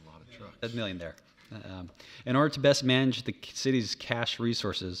lot of trucks. $1 million there. In order to best manage the city's cash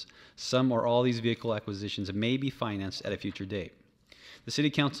resources, some or all these vehicle acquisitions may be financed at a future date. The City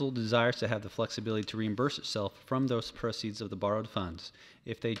Council desires to have the flexibility to reimburse itself from those proceeds of the borrowed funds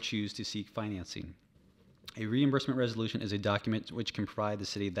if they choose to seek financing. A reimbursement resolution is a document which can provide the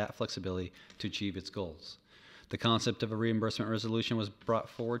city that flexibility to achieve its goals. The concept of a reimbursement resolution was brought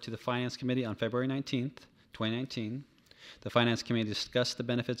forward to the Finance Committee on February 19th, 2019. The Finance Committee discussed the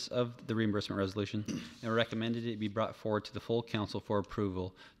benefits of the reimbursement resolution and recommended it be brought forward to the full council for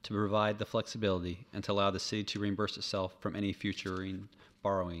approval to provide the flexibility and to allow the city to reimburse itself from any future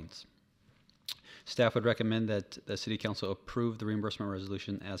borrowings. Staff would recommend that the City Council approve the reimbursement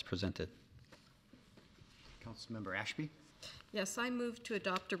resolution as presented. Councilmember Ashby? Yes, I move to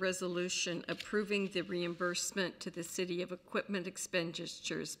adopt a resolution approving the reimbursement to the city of equipment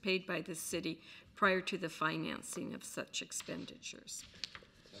expenditures paid by the city prior to the financing of such expenditures.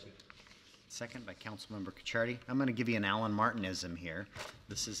 Second by Councilmember Cacciardi. I'm going to give you an Alan Martinism here.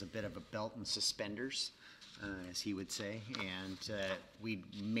 This is a bit of a belt and suspenders, as he would say, and we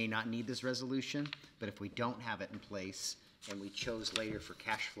may not need this resolution, but if we don't have it in place and we chose later for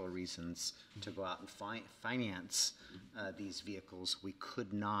cash flow reasons to go out and finance these vehicles, we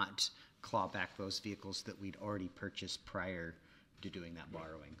could not claw back those vehicles that we'd already purchased prior to doing that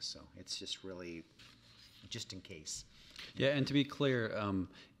borrowing. So it's just really just in case. Yeah, and to be clear,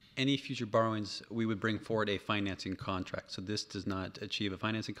 any future borrowings, we would bring forward a financing contract. So this does not achieve a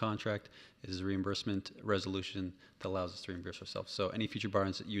financing contract. It is a reimbursement resolution that allows us to reimburse ourselves. So any future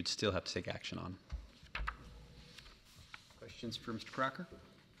borrowings, you'd still have to take action on. Questions for Mr. Crocker?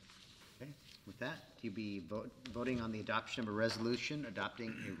 Okay, with that, you'll be voting on the adoption of a resolution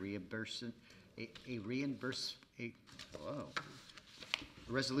adopting a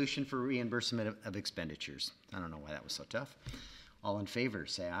resolution for reimbursement of expenditures. I don't know why that was so tough. All in favor,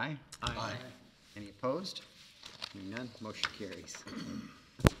 say aye. Aye. Any opposed? Hearing none, motion carries.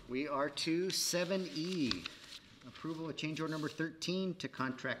 We are to 7E, approval of change order number 13 to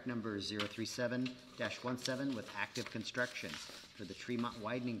contract number 037-17 with Active Construction for the Tremont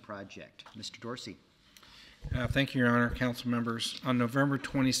Widening Project. Mr. Dorsey. Thank you, Your Honor, council members. On November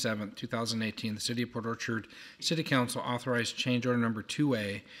 27, 2018, the City of Port Orchard City Council authorized change order number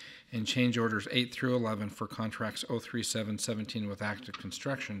 2A and change orders 8 through 11 for contracts 037-17 with Active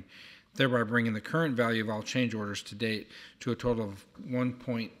Construction, thereby bringing the current value of all change orders to date to a total of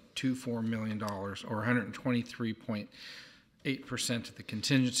 $1.24 million, or 123.8% of the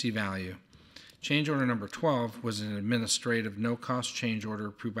contingency value. Change order number 12 was an administrative no-cost change order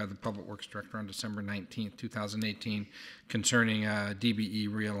approved by the Public Works Director on December 19, 2018, concerning DBE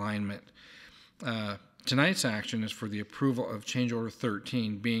realignment. Tonight's action is for the approval of change order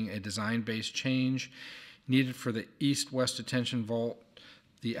 13, being a design-based change needed for the east-west detention vault,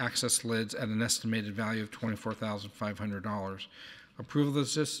 the access lids at an estimated value of $24,500.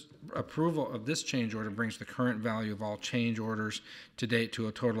 Approval of this change order brings the current value of all change orders to date to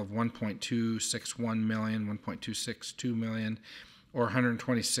a total of $1.261 million, $1.262 million, or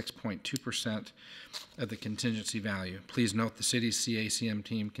 126.2% of the contingency value. Please note the city's CACM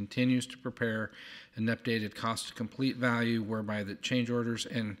team continues to prepare an updated cost to complete value whereby the change orders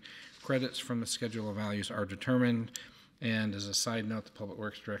and credits from the schedule of values are determined. And as a side note, the Public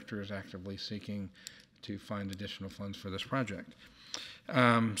Works Director is actively seeking to find additional funds for this project.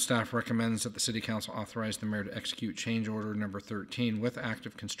 Staff recommends that the City Council authorize the mayor to execute change order number 13 with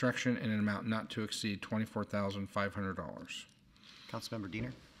Active Construction in an amount not to exceed $24,500. Councilmember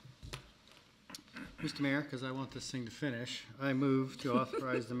Diener. Mr. Mayor, because I want this thing to finish, I move to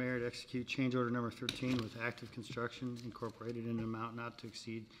authorize the mayor to execute change order number 13 with Active Construction Incorporated in an amount not to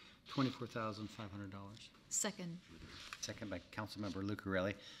exceed $24,500. Second. Second by Councilmember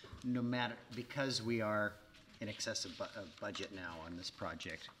Lucarelli. No matter, because we are in excess of budget now on this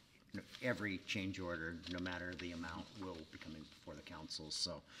project, every change order, no matter the amount, will be coming before the council.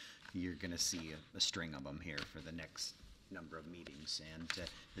 So you're going to see a string of them here for the next number of meetings. And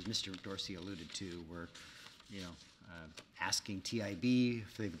as Mr. Dorsey alluded to, we're, asking TIB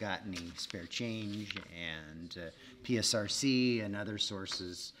if they've got any spare change, and PSRC and other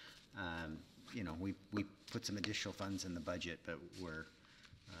sources. We put some additional funds in the budget, but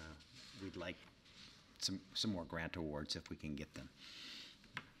we'd like some more grant awards if we can get them.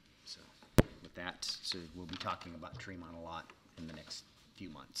 So with that, we'll be talking about Tremont a lot in the next few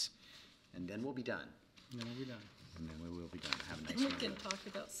months, and then we'll be done. And then we'll be done. And then we will be done. Have a nice We meeting. can talk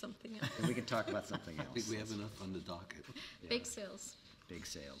about something else. And we can talk about something else. I think we have enough on the docket. Bake sales. Big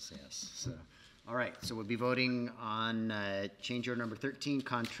sales, yes. So, all right, so we'll be voting on change order number 13,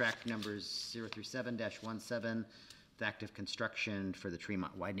 contract numbers 037-17, with Active Construction for the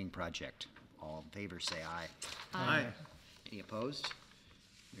Tremont Widening Project. All in favor, say aye. Aye. Any opposed?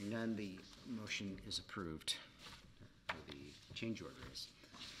 Hearing none, the motion is approved. Or the change order is.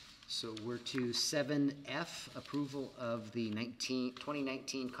 So we're to 7F, approval of the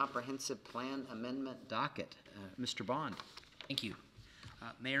 2019 Comprehensive Plan Amendment Docket. Mr. Bond. Thank you.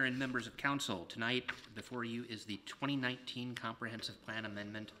 Mayor and members of council, tonight before you is the 2019 Comprehensive Plan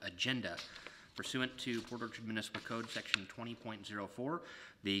Amendment Agenda. Pursuant to Port Orchard Municipal Code Section 20.04,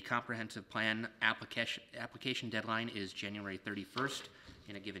 the Comprehensive Plan application deadline is January 31st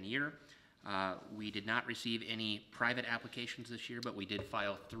in a given year. We did not receive any private applications this year, but we did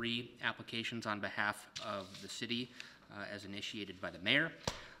file 3 applications on behalf of the city as initiated by the mayor.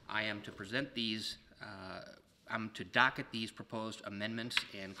 I am to present these, I'm to docket these proposed amendments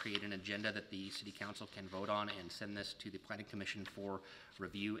and create an agenda that the city council can vote on and send this to the planning commission for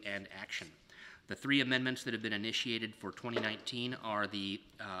review and action. The 3 amendments that have been initiated for 2019 are the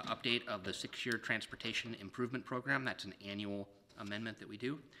update of the 6-year transportation improvement program. That's an annual amendment that we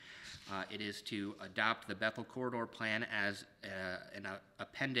do. It is to adopt the Bethel Corridor Plan as an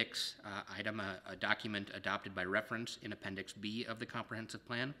appendix item, a document adopted by reference in Appendix B of the Comprehensive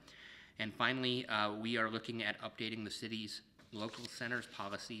Plan. And finally, we are looking at updating the city's local centers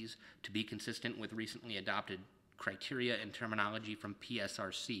policies to be consistent with recently adopted criteria and terminology from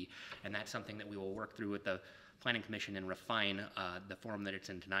PSRC. And that's something that we will work through with the Planning Commission and refine. The form that it's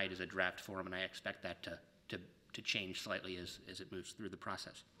in tonight is a draft form, and I expect that to change slightly as it moves through the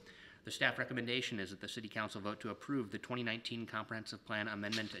process. The staff recommendation is that the City Council vote to approve the 2019 Comprehensive Plan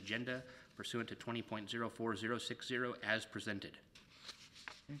Amendment Agenda pursuant to 20.04060 as presented.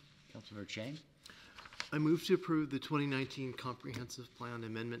 Okay. Councilmember Chang. I move to approve the 2019 Comprehensive Plan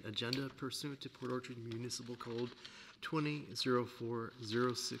Amendment Agenda pursuant to Port Orchard Municipal Code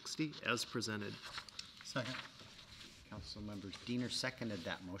 20.04060 as presented. Second. Councilmember Diener seconded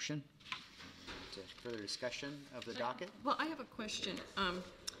that motion. Further discussion of the docket? Well, I have a question.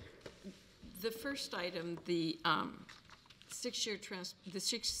 The first item, the 6-year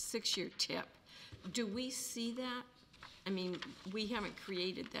six-year tip, do we see that? I mean, we haven't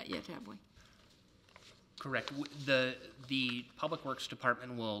created that yet, have we? Correct. The Public Works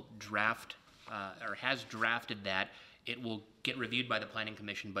Department will draft or has drafted that. It will get reviewed by the Planning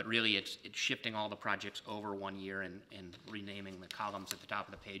Commission, but really it's shifting all the projects over 1 year and renaming the columns at the top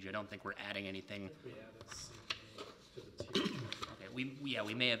of the page. I don't think we're adding anything. Okay, we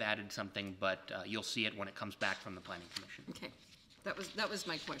may have added something, but you'll see it when it comes back from the Planning Commission. Okay, that was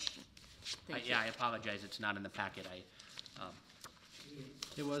my question. Thank you. Yeah, I apologize. It's not in the packet.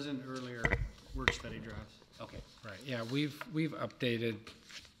 It was in earlier work study drafts. Okay. Right, yeah, we've updated,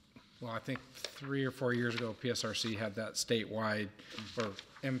 well, I think 3 or 4 years ago, PSRC had that statewide or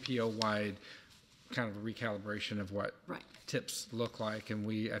MPO-wide kind of recalibration of what tips look like, and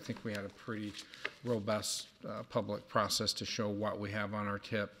I think we had a pretty robust public process to show what we have on our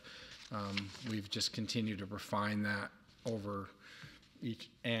tip. We've just continued to refine that over each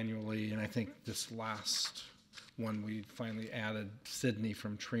annually, and I think this last one we finally added Sydney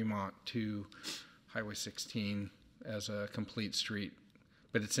from Tremont to Highway 16 as a complete street,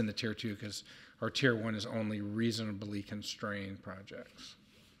 but it's in the Tier 2 because our Tier 1 is only reasonably constrained projects.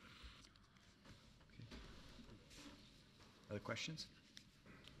 Other questions?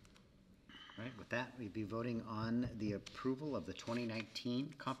 All right, with that, we'd be voting on the approval of the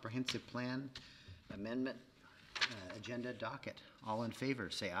 2019 Comprehensive Plan Amendment Agenda Docket. All in favor,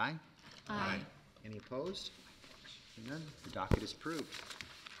 say aye. Aye. Any opposed? None. The docket is approved.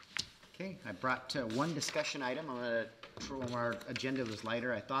 Okay, I brought one discussion item. I'm going to, our agenda was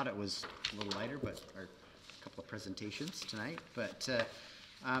lighter. I thought it was a little lighter, but our couple of presentations tonight. But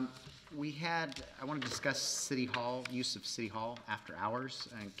I want to discuss City Hall, use of City Hall after hours.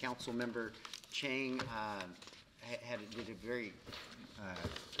 And Council Member Chang did a very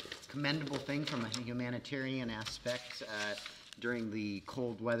commendable thing from a humanitarian aspect during the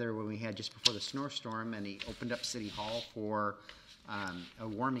cold weather when we had just before the snowstorm, and he opened up City Hall for a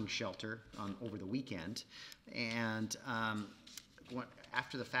warming shelter over the weekend. And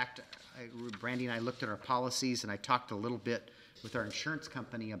after the fact, Brandy and I looked at our policies, and I talked a little bit with our insurance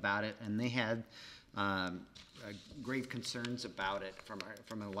company about it, and they had grave concerns about it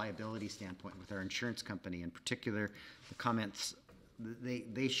from a liability standpoint with our insurance company. In particular, the comments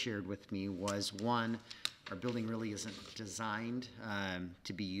they shared with me was, one, our building really isn't designed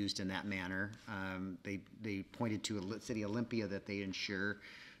to be used in that manner. They pointed to a City Olympia that they insure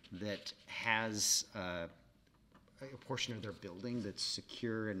that has a portion of their building that's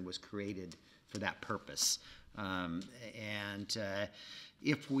secure and was created for that purpose.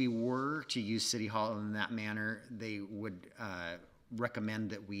 If we were to use City Hall in that manner, they would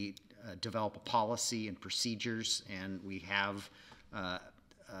recommend that we develop a policy and procedures, and we have a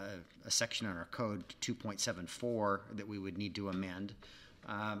section on our code 2.74 that we would need to amend.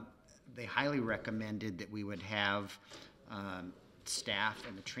 they highly recommended that we would have staff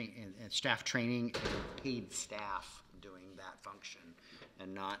and staff training and paid staff doing that function,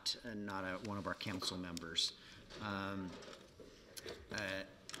 and not one of our council members.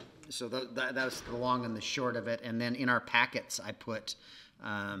 So that was the long and the short of it. And then in our packets, I put,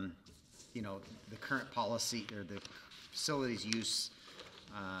 the current policy or the facilities use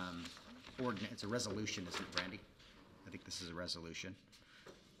ordinance. It's a resolution, isn't it, Brandy? I think this is a resolution.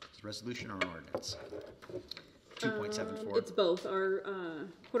 It's a resolution or an ordinance? 2.74. It's both. Our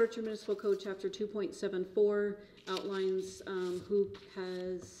Port Orchard Municipal Code Chapter 2.74 outlines who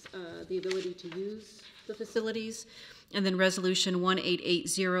has the ability to use the facilities, and then Resolution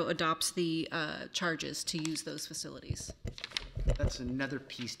 1880 adopts the charges to use those facilities. That's another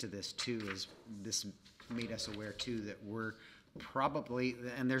piece to this too, is this made us aware too that we're probably,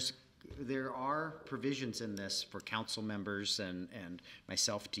 and there are provisions in this for council members and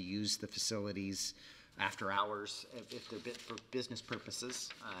myself to use the facilities after hours if they're for business purposes,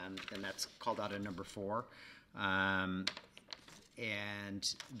 and that's called out in number 4. And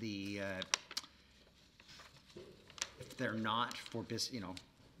if they're not for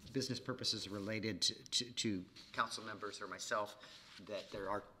business purposes related to council members or myself, that there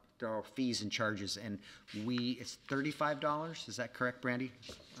are fees and charges, and it's $35. Is that correct, Brandy?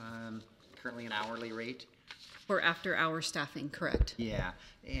 Currently an hourly rate. For after-hour staffing, correct. Yeah,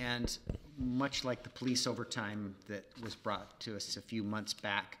 and much like the police overtime that was brought to us a few months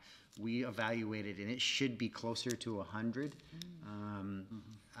back, we evaluated, and it should be closer to 100.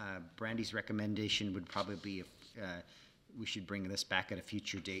 Brandy's recommendation would probably be we should bring this back at a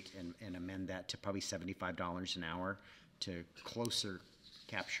future date and amend that to probably $75 an hour to closer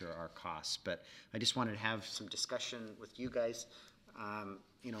capture our costs. But I just wanted to have some discussion with you guys.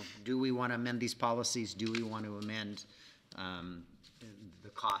 Do we want to amend these policies? Do we want to amend the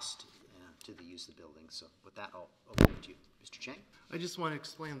cost to the use of the building? So with that, I'll open it to you. Mr. Chang? I just want to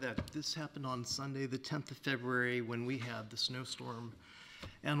explain that this happened on Sunday, the 10th of February, when we had the snowstorm.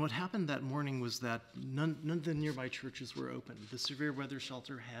 And what happened that morning was that none of the nearby churches were open. The severe weather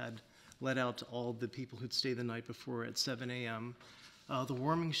shelter had let out all the people who'd stayed the night before at 7 a.m. The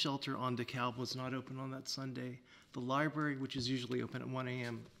warming shelter on DeKalb was not open on that Sunday. The library, which is usually open at 1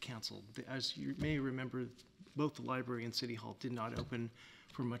 a.m., canceled. As you may remember, both the library and City Hall did not open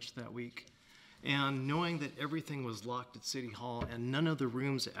for much of that week. And knowing that everything was locked at City Hall and none of the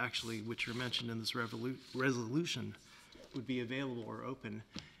rooms actually, which are mentioned in this resolution, would be available or open,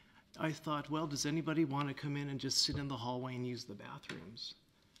 I thought, well, does anybody want to come in and just sit in the hallway and use the bathrooms?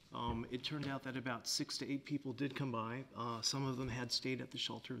 It turned out that about 6 to 8 people did come by. Some of them had stayed at the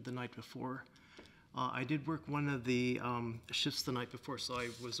shelter the night before. I did work one of the shifts the night before, so I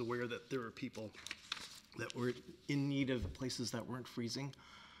was aware that there were people that were in need of places that weren't freezing.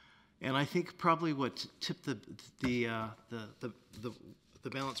 And I think probably what tipped the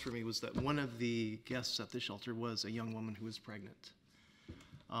balance for me was that one of the guests at the shelter was a young woman who was pregnant.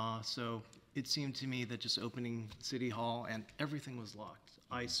 So it seemed to me that just opening City Hall and everything was locked.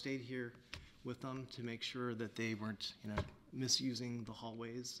 I stayed here with them to make sure that they weren't, misusing the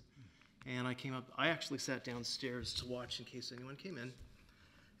hallways. And I actually sat downstairs to watch in case anyone came in.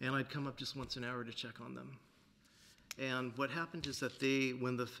 And I'd come up just once an hour to check on them. And what happened is that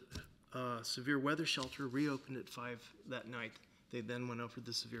when the severe weather shelter reopened at 5 that night, they then went over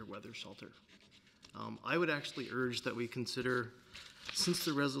the severe weather shelter. I would actually urge that we consider, since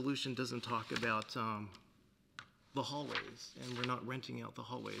the resolution doesn't talk about the hallways, and we're not renting out the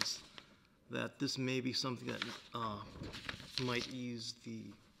hallways, that this may be something that might ease the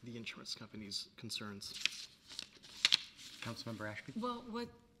insurance company's concerns. Councilmember Ashby? Well,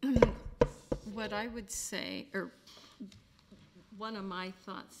 what I would say, or one of my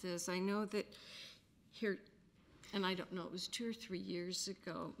thoughts is, I know that here, and I don't know, it was 2 or 3 years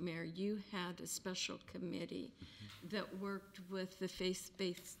ago, Mayor, you had a special committee that worked with the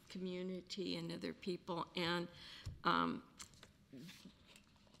faith-based community and other people, and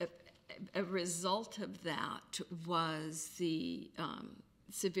a result of that was the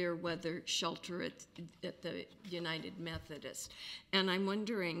severe weather shelter at the United Methodist. And I'm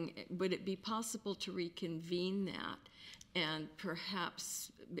wondering, would it be possible to reconvene that and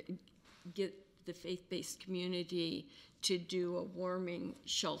perhaps get the faith-based community to do a warming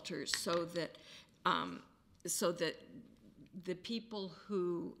shelter so that the people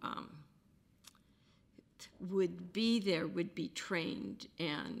who would be there would be trained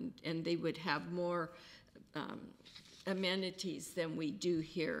and they would have more amenities than we do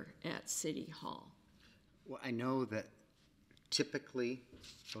here at City Hall? Well, I know that typically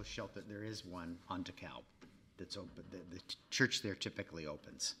those shelters, there is one on DeKalb that's open, the church there typically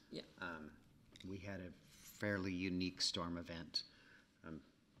opens. Yeah. We had a fairly unique storm event.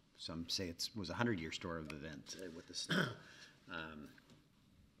 Some say it was a 100-year storm event with the snow.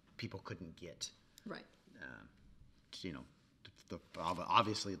 People couldn't get, Right. you know,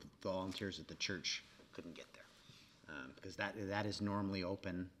 obviously the volunteers at the church couldn't get there because that is normally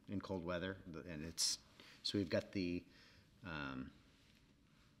open in cold weather, and so we've got the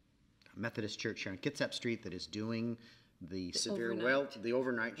Methodist Church here on Kitsap Street that is doing the severe overnight. the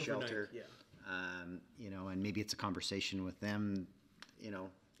overnight shelter. Yeah. You know, and maybe it's a conversation with them, you know,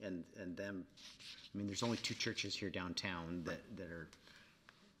 and them. I mean, there's only 2 churches here downtown that are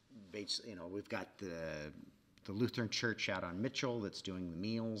based. You know, we've got the Lutheran Church out on Mitchell that's doing the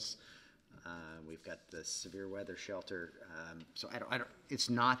meals. We've got the severe weather shelter. So I don't. It's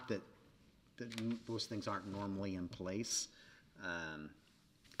not that those things aren't normally in place,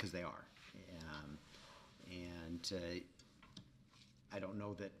 because they are. I don't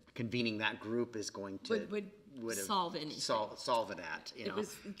know that convening that group is going to would solve anything. Solve it at, you know. It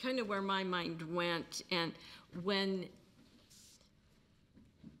was kind of where my mind went, and when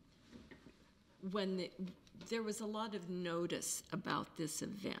there was a lot of notice about this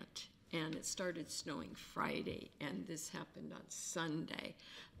event, and it started snowing Friday, and this happened on Sunday,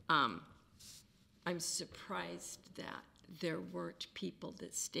 I'm surprised that there weren't people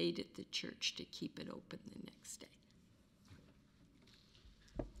that stayed at the church to keep it open the next day.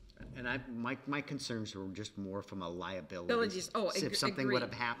 And my concerns were just more from a liability. If something agreed. would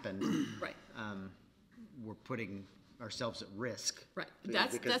have happened, Right. We're putting ourselves at risk. Right.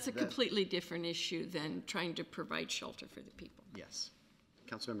 Because That's a completely different issue than trying to provide shelter for the people. Yes.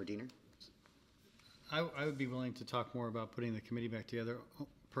 Councilmember Diener? I would be willing to talk more about putting the committee back together,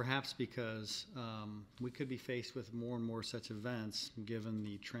 perhaps because we could be faced with more and more such events given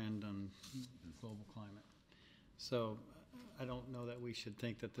the trend on global climate. So I don't know that we should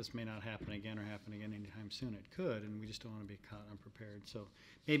think that this may not happen again anytime soon. It could, and we just don't want to be caught unprepared. So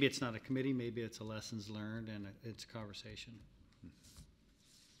maybe it's not a committee, maybe it's a lessons learned and it's a conversation.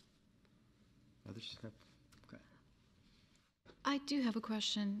 Others have? Okay. I do have a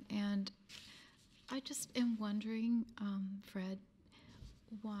question, and I just am wondering, Fred,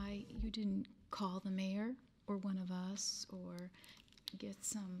 why you didn't call the mayor or one of us or get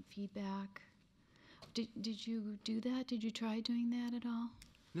some feedback. Did you do that? Did you try doing that at all?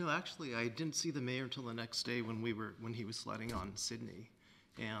 No, actually, I didn't see the mayor until the next day when he was sledding on Sydney,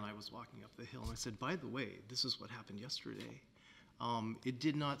 and I was walking up the hill, and I said, "By the way, this is what happened yesterday." It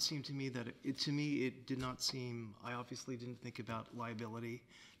did not seem to me that it did not seem. I obviously didn't think about liability.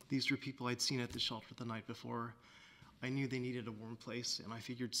 These were people I'd seen at the shelter the night before. I knew they needed a warm place, and I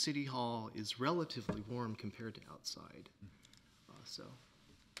figured City Hall is relatively warm compared to outside, so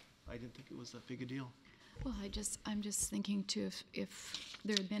I didn't think it was that big a deal. Well, I'm just thinking too, if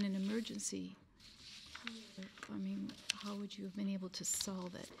there had been an emergency, I mean, how would you have been able to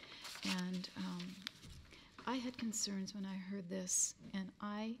solve it? And I had concerns when I heard this, and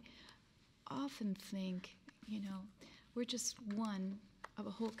I often think, you know, we're just one of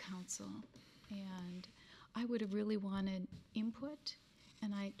a whole council, and I would have really wanted input,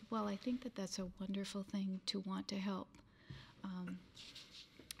 and I think that that's a wonderful thing to want to help.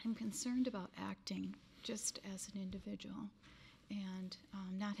 I'm concerned about acting just as an individual, and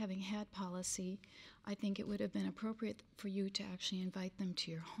not having had policy, I think it would have been appropriate for you to actually invite them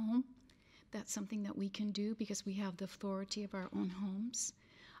to your home. That's something that we can do because we have the authority of our own homes,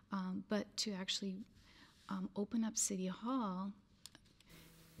 but to actually open up City Hall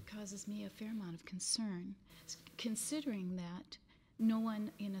causes me a fair amount of concern, considering that no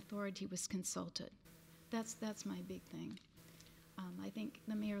one in authority was consulted. That's my big thing. I think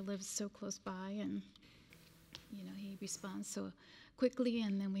the mayor lives so close by, and you know, he responds so quickly,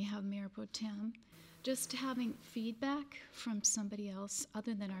 and then we have Mayor Pro Tem. Just having feedback from somebody else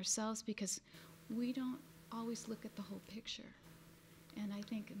other than ourselves, because we don't always look at the whole picture. And I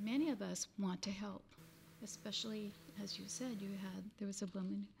think many of us want to help, especially, as you said, there was a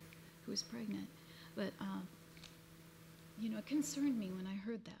woman who was pregnant. But, you know, it concerned me when I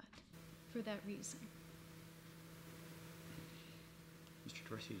heard that, for that reason. Mr.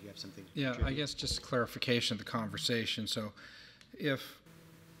 Dorsey, do you have something? Yeah, I guess just clarification of the conversation. So if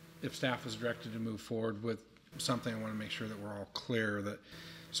staff is directed to move forward with something, I want to make sure that we're all clear that,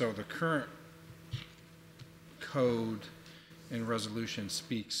 so the current code and resolution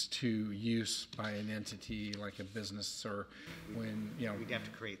speaks to use by an entity like a business, or when, you know. We'd have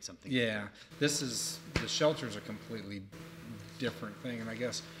to create something. Yeah, the shelter's a completely different thing, and I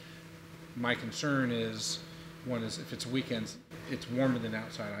guess my concern is, one is if it's weekends, it's warmer than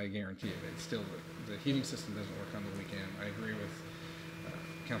outside, I guarantee it. It's still, the heating system doesn't work on the weekend. I agree with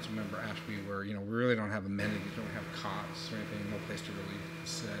Councilmember Ashby where, we really don't have amenities, we don't have cots or anything, no place to really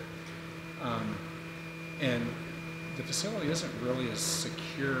sit. And the facility isn't really as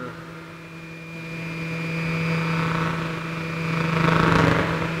secure.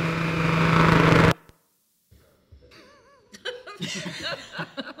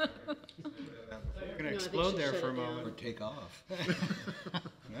 We're gonna explode there for a moment. Or take off.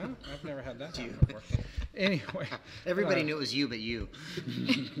 No, I've never had that happen before. Anyway. Everybody knew it was you but you.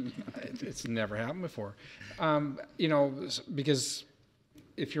 It's never happened before. Because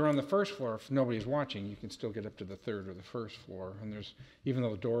if you're on the first floor, if nobody's watching, you can still get up to the third or the first floor. And even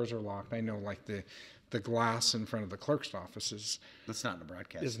though the doors are locked, I know like the glass in front of the clerk's office That's not in the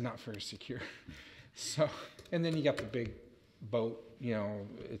broadcast. is not very secure. So, and then you got the big boat,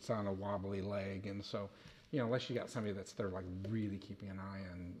 it's on a wobbly leg. And so, unless you got somebody that's there like really keeping an eye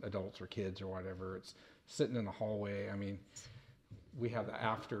on adults or kids or whatever, it's sitting in the hallway. I mean, we have the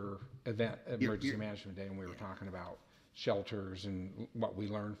after event emergency management day, and we were talking about shelters and what we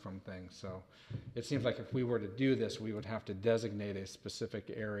learned from things. So it seems like if we were to do this, we would have to designate a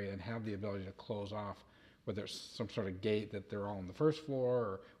specific area and have the ability to close off, whether it's some sort of gate that they're all on the first floor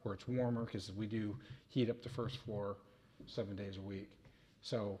or where it's warmer, because we do heat up the first floor 7 days a week.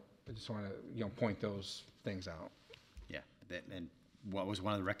 So I just want to point those things out. Yeah, and what was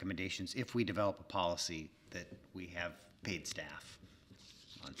one of the recommendations, if we develop a policy, that we have paid staff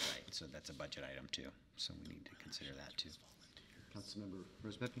on site. So that's a budget item too. So we need to consider that too. Councilmember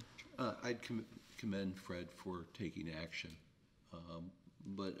Rosbecky? I'd commend Fred for taking action.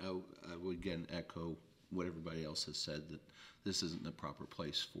 But I would again echo what everybody else has said, that this isn't the proper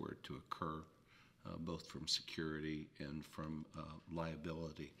place for it to occur, both from security and from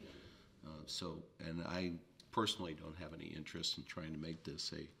liability. And I personally don't have any interest in trying to make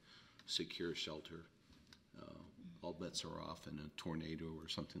this a secure shelter. All bets are off in a tornado or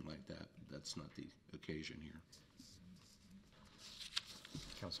something like that. That's not the occasion here.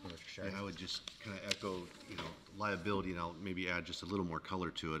 Councilmember Sharp. Yeah, I would just kind of echo, liability, and I'll maybe add just a little more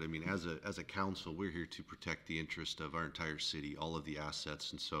color to it. I mean, as a council, we're here to protect the interest of our entire city, all of the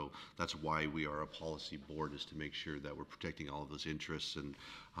assets, and so that's why we are a policy board, is to make sure that we're protecting all of those interests. And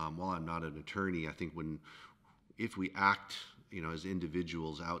while I'm not an attorney, I think if we act, as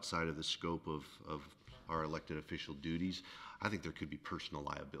individuals outside of the scope of our elected official duties, I think there could be personal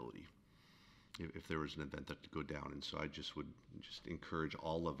liability if there was an event that could go down. And so I would encourage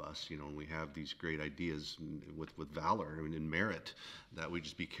all of us, when we have these great ideas with valor and merit, that we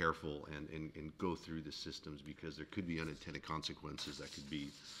just be careful and go through the systems, because there could be unintended consequences that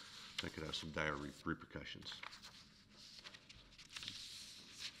could have some dire repercussions.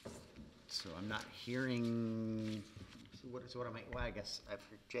 So I'm not hearing, I guess I've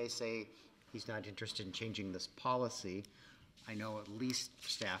heard Jay say he's not interested in changing this policy. I know at least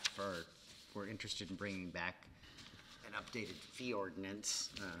staff were interested in bringing back an updated fee ordinance.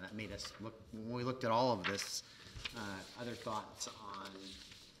 That made us look, when we looked at all of this, other thoughts on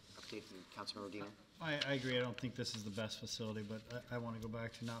updating, Councilmember Dean? I agree. I don't think this is the best facility, but I want to go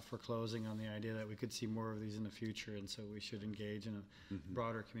back to not foreclosing on the idea that we could see more of these in the future, and so we should engage in a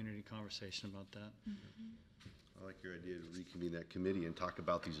broader community conversation about that. I like your idea to reconvene that committee and talk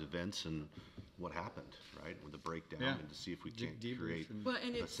about these events and what happened, right, with the breakdown, and to see if we can't create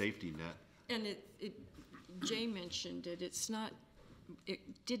a safety net. And Jay mentioned it, it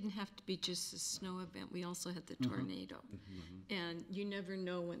didn't have to be just a snow event, we also had the tornado. And you never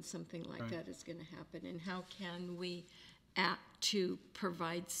know when something like that is gonna happen, and how can we act to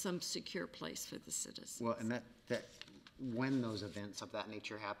provide some secure place for the citizens? Well, and that when those events of that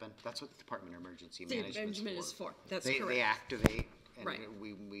nature happen, that's what the Department of Emergency Management is for. That's correct. They activate, and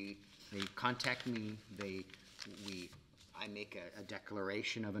they contact me, I make a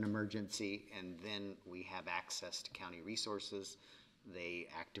declaration of an emergency, and then we have access to county resources. They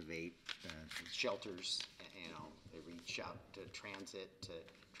activate shelters, they reach out to transit to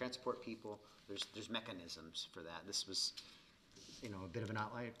transport people. There's mechanisms for that. This was, a bit of an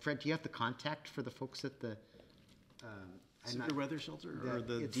outlier. Fred, do you have the contact for the folks at the Severe weather shelter or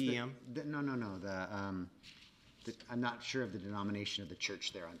the DEM? No. I'm not sure of the denomination of the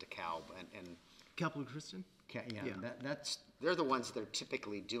church there on DeKalb and Capital Christian? They're the ones that are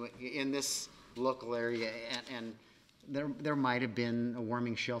typically doing in this local area, and there might have been a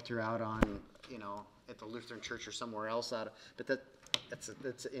warming shelter out on, at the Lutheran Church or somewhere else but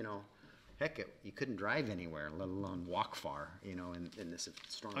that's heck, you couldn't drive anywhere, let alone walk far, in this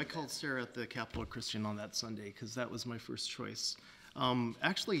storm. I called Sarah at the Capital Christian on that Sunday, because that was my first choice.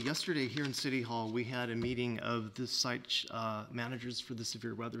 Actually, yesterday here in City Hall, we had a meeting of the site managers for the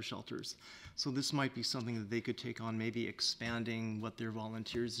severe weather shelters. So this might be something that they could take on, maybe expanding what their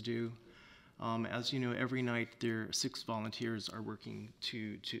volunteers do. As you know, every night their 6 volunteers are working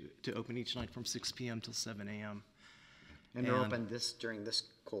to open each night from 6 p.m. till 7 a.m. And they're open during this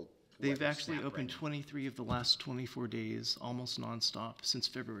cold weather They've actually snap opened right 23 of the last 24 days, almost nonstop, since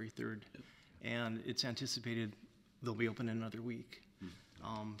February 3rd. And it's anticipated they'll be open in another week.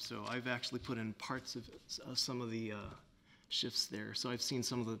 So I've actually put in parts of some of the shifts there. So I've seen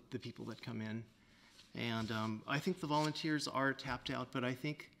some of the people that come in. And I think the volunteers are tapped out, but I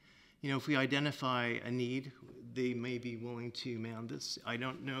think, you know, if we identify a need, they may be willing to man this. I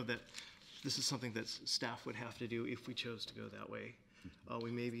don't know that this is something that staff would have to do if we chose to go that way. We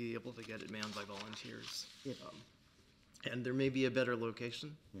may be able to get it manned by volunteers. And there may be a better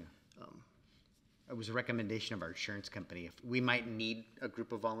location. Yeah. It was a recommendation of our insurance company. If we might need a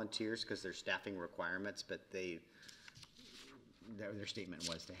group of volunteers because there's staffing requirements, but their statement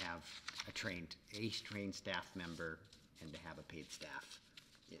was to have a trained staff member and to have a paid staff,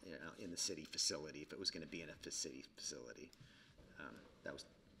 you know, in the city facility if it was going to be in a city facility. That was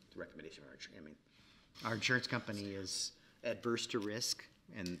the recommendation of our insurance company is adverse to risk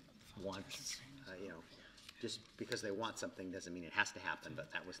and wants, you know, just because they want something doesn't mean it has to happen, but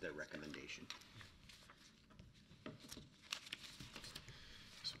that was their recommendation.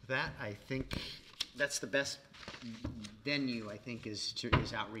 So with that, I think that's the best venue, I think, is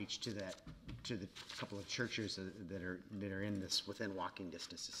outreach to the couple of churches that are in this, within walking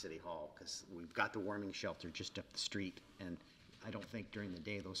distance to City Hall, because we've got the warming shelter just up the street, and I don't think during the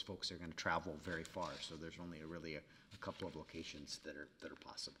day those folks are going to travel very far, so there's only really a couple of locations that are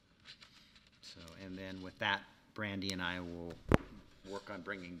possible. So, and then with that, Brandy and I will work on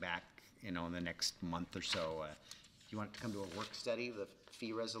bringing back, you know, in the next month or so. Do you want it to come to a work study, the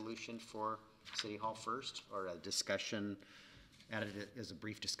fee resolution for City Hall first, or a discussion, added it as a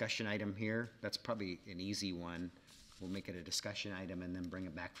brief discussion item here? That's probably an easy one. We'll make it a discussion item and then bring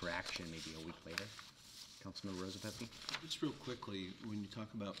it back for action maybe a week later. Councilmember Rosapepe? Just real quickly, when you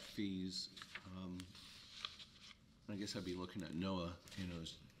talk about fees, I guess I'd be looking at NOAA, you know,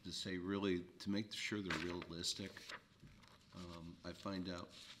 to say really, to make sure they're realistic. I find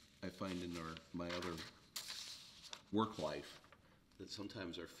in my other work life that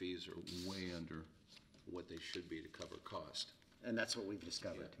sometimes our fees are way under what they should be to cover cost. And that's what we've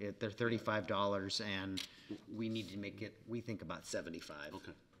discovered. They're $35, and we need to make it, we think, about $75.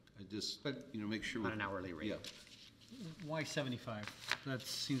 Okay. I just, you know, make sure. On an hourly rate. Yeah. Why 75? That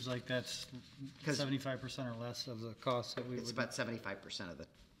seems like that's 75% or less of the cost that we would. It's about 75% of the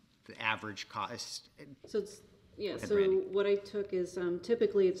average cost. So it's, yeah, Go ahead, so Brandy. what I took is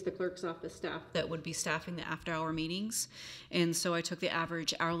typically it's the clerk's office staff that would be staffing the after-hour meetings. And so I took the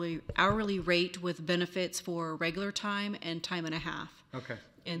average hourly rate with benefits for regular time and time and a half. Okay.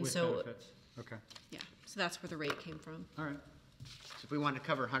 And with so, benefits. Okay. yeah, so that's where the rate came from. All right. So if we wanted to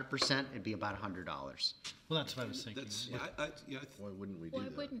cover 100%, it'd be about $100. Well, that's what I was thinking. Why wouldn't we do Why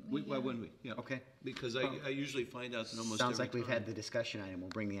that? wouldn't we? Why wouldn't we? Yeah. Okay. Because I usually find out that almost Sounds every like we've time. had the discussion item. We'll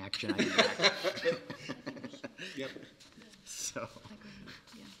bring the action item back. Yep. So,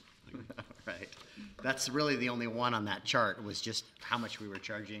 all right. That's really the only one on that chart, was just how much we were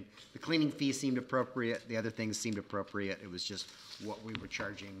charging. The cleaning fee seemed appropriate. The other things seemed appropriate. It was just what we were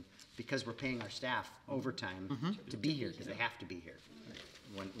charging, because we're paying our staff overtime to be here, because they have to be here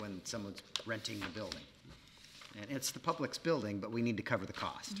when someone's renting the building. And it's the public's building, but we need to cover the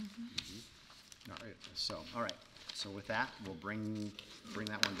cost. All right. So, all right. So with that, we'll bring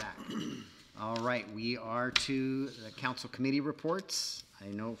that one back. All right, we are to the council committee reports. I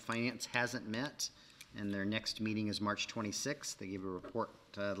know finance hasn't met, and their next meeting is March 26th. They gave a report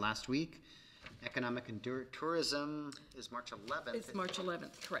last week. Economic and tourism is March 11th. It's March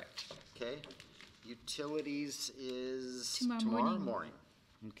 11th, correct. Okay. Utilities is Tomorrow morning.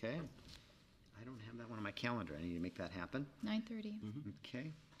 Okay. I don't have that one on my calendar. I need to make that happen. 9:30.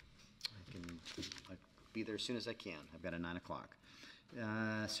 Okay. I'll be there as soon as I can. I've got a 9 o'clock.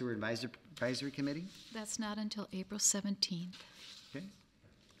 Sewer Advisory Committee? That's not until April 17th. Okay.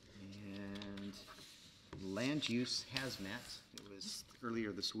 And land use has met. It was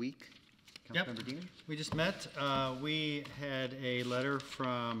earlier this week. Yep. Councilmember Dean? We just met. We had a letter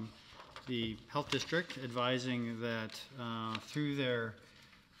from the Health District advising that through their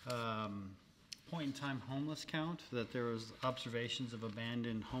point-in-time homeless count, that there was observations of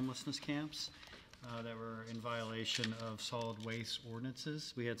abandoned homelessness camps that were in violation of solid waste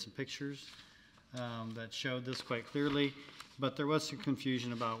ordinances. We had some pictures that showed this quite clearly. but there was some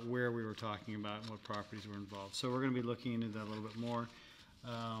confusion about where we were talking about and what properties were involved. So we're going to be looking into that a little bit more.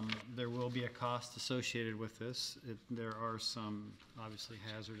 There will be a cost associated with this. There are some obviously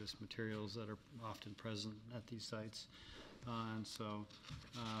hazardous materials that are often present at these sites. And so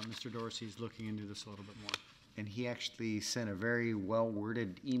Mr. Dorsey is looking into this a little bit more. And he actually sent a very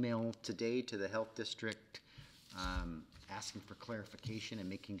well-worded email today to the health district asking for clarification and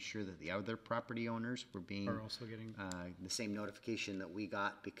making sure that the other property owners were being Are also getting the same notification that we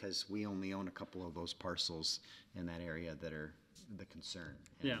got, because we only own a couple of those parcels in that area that are the concern.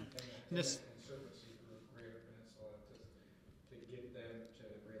 Yeah. And this, Conservancy for Greater Peninsula to get them to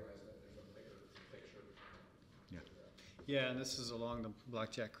realize that there's a bigger picture. yeah, and this is along the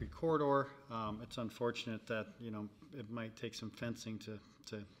Blackjack Creek corridor. It's unfortunate that, you know, it might take some fencing to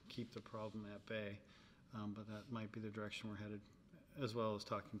keep the problem at bay, but that might be the direction we're headed, as well as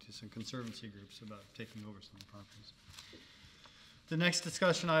talking to some conservancy groups about taking over some of the properties. The next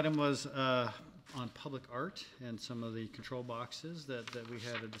discussion item was on public art and some of the control boxes that we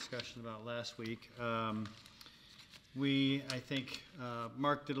had a discussion about last week. I think,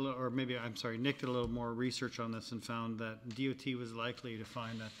 Mark did a little, or maybe, I'm sorry, Nick did a little more research on this and found that DOT was likely to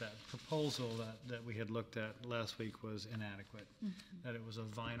find that proposal that we had looked at last week was inadequate. That it was a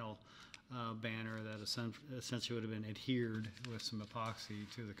vinyl banner that essentially would have been adhered with some epoxy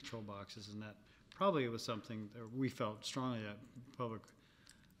to the control boxes, and that probably was something that we felt strongly that public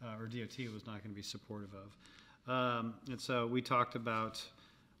or DOT was not going to be supportive of. And so we talked about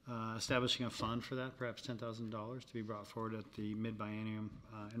establishing a fund for that, perhaps $10,000 to be brought forward at the mid-biennium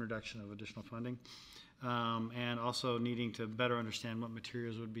introduction of additional funding, and also needing to better understand what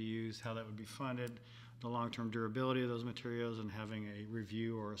materials would be used, how that would be funded, the long-term durability of those materials, and having a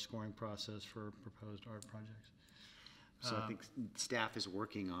review or a scoring process for proposed art projects. So I think staff is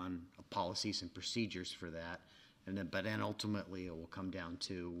working on policies and procedures for that, and then, but then ultimately it will come down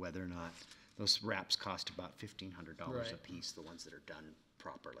to whether or not those wraps cost about $1,500 Right. a piece, the ones that are done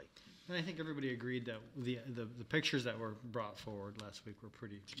properly. And I think everybody agreed that the pictures that were brought forward last week were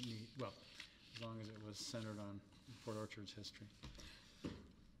pretty neat, well, as long as it was centered on Port Orchard's history.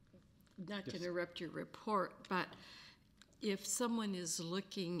 Not to Yes. interrupt your report, but if someone is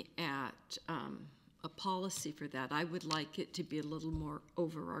looking at a policy for that, I would like it to be a little more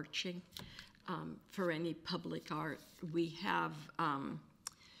overarching. For any public art, we have a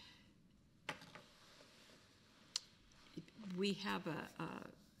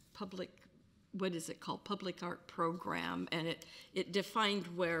public, what is it called, public art program, and it defined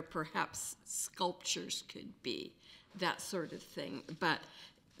where perhaps sculptures could be, that sort of thing. But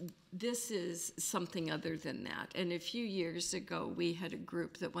this is something other than that. And a few years ago, we had a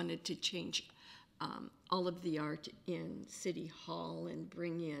group that wanted to change all of the art in City Hall and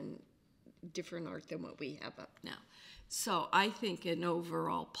bring in different art than what we have up now. So I think an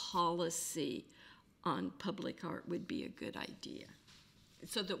overall policy on public art would be a good idea,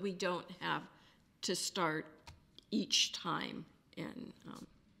 so that we don't have to start each time. And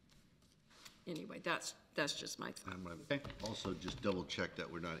anyway, that's just my thought. I'm gonna also just double check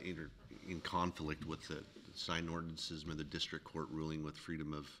that we're not in conflict with the sign ordinances and the district court ruling with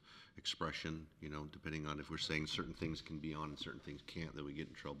freedom of expression, you know, depending on if we're saying certain things can be on and certain things can't, that we get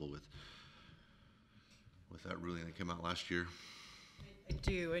in trouble with that ruling that came out last year. I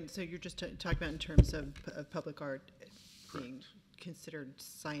do, and so you're just talking about in terms of public art being considered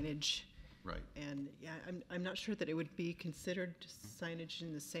signage. Right. And yeah, I'm not sure that it would be considered signage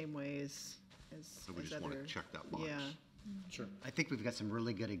in the same way as So we just want to other- check that box. Yeah. Sure. I think we've got some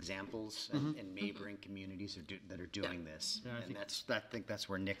really good examples in neighboring communities that are doing this. Yeah, I And I think that's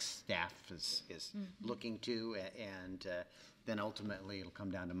where Nick's staff is looking to, and then ultimately it'll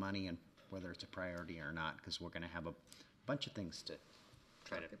come down to money and whether it's a priority or not, because we're going to have a bunch of things to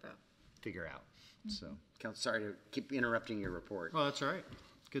try to figure out. So, sorry to keep interrupting your report. Well, that's all right.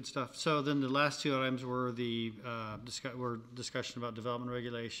 Good stuff. So then the last two items were the discussion about development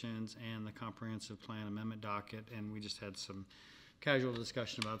regulations and the comprehensive plan amendment docket, and we just had some casual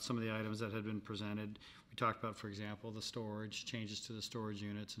discussion about some of the items that had been presented. We talked about, for example, the storage, changes to the storage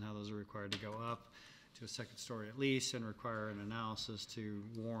units and how those are required to go up to a second story at least and require an analysis to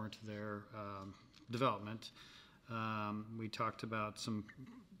warrant their development. We talked about some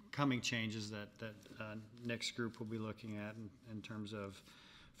coming changes that Nick's group will be looking at in terms of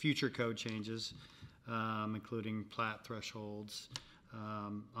future code changes, including plat thresholds,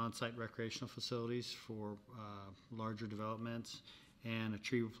 on-site recreational facilities for larger developments, and a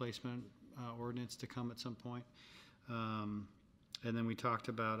tree replacement ordinance to come at some point. And then we talked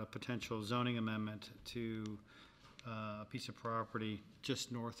about a potential zoning amendment to a piece of property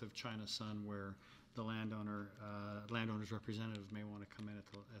just north of China Sun where the landowner's representative may want to come in at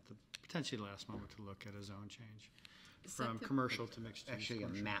the potentially last moment to look at a zone change from commercial to mixed use. Actually,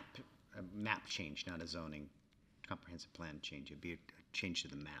 commercial. a map change, not a zoning comprehensive plan change. It'd be a change to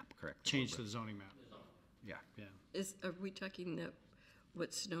the map, correct? Change to the zoning map. Yeah. Yeah. Are we talking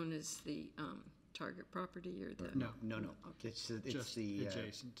what's known as the target property or the? No. Okay. It's Just the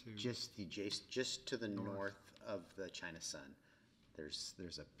adjacent to- just to the north of the China Sun.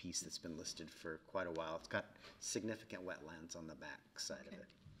 There's a piece that's been listed for quite a while. It's got significant wetlands on the back side of it.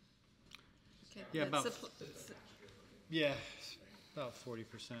 Okay. Yeah, that's about 40%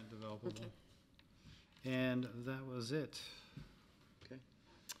 developable. Okay. And that was it. Okay.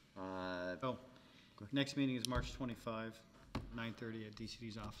 Next meeting is March 25, 9:30 at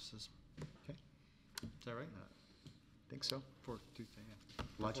DCD's offices. Okay. Is that right? Think so. Fourth Tuesday, yeah.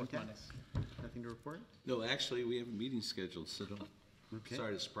 Lodging Fourth tax? Monday. Nothing to report? No, actually, we have a meeting scheduled, so don't, Okay.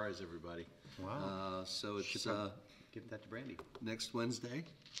 sorry to surprise everybody. Wow. So it's, Should probably give that to Brandy. next Wednesday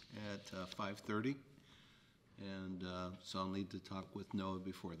at 5:30. And so I'll need to talk with Noah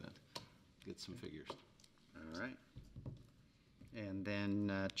before then, get some figures. All right. And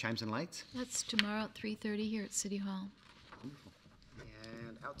then Chimes and Lights? That's tomorrow at 3:30 here at City Hall.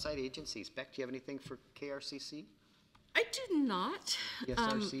 And outside agencies, Beck, do you have anything for KRCC? I do not.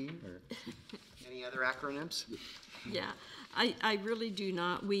 PSRC or? Any other acronyms? Yeah, I really do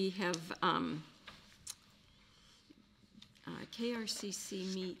not. We have,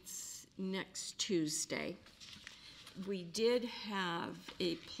 KRCC meets next Tuesday. We did have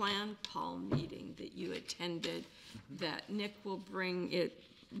a Plan Paul meeting that you attended that Nick will bring it.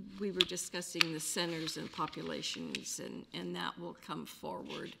 We were discussing the centers and populations, and that will come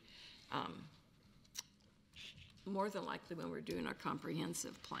forward more than likely when we're doing our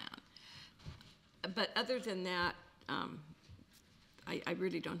comprehensive plan. But other than that, I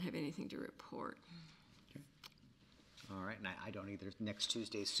really don't have anything to report. All right, and I don't either. Next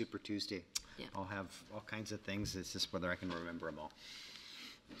Tuesday is Super Tuesday. Yeah. I'll have all kinds of things. It's just whether I can remember them all.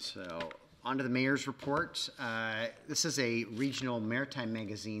 So, on to the mayor's report. This is a regional maritime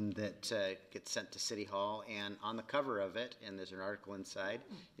magazine that gets sent to City Hall, and on the cover of it, and there's an article inside,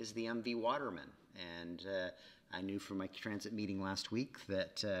 is the MV Waterman. And I knew from my transit meeting last week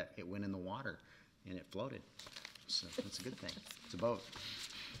that it went in the water and it floated. So that's a good thing. It's a boat.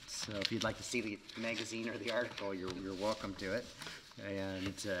 So if you'd like to see the magazine or the article, you're welcome to it.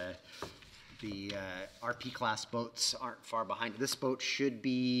 And the RP class boats aren't far behind. This boat should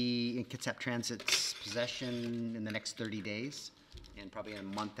be in Kitsap Transit's possession in the next 30 days. And probably a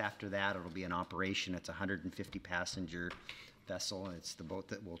month after that, it'll be in operation. It's a 150 passenger vessel, and it's the boat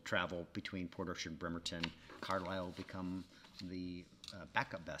that will travel between Port Orchard and Bremerton. Carlisle will become the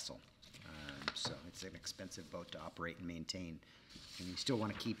backup vessel. So it's an expensive boat to operate and maintain. And we still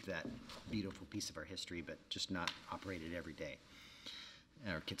want to keep that beautiful piece of our history, but just not operate it every day.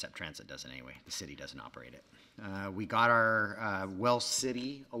 Or Kitsap Transit doesn't anyway. The city doesn't operate it. We got our Wells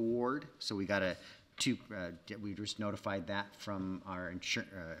City Award, so we got we just notified that from our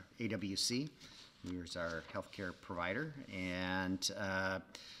AWC, who's our healthcare provider. And I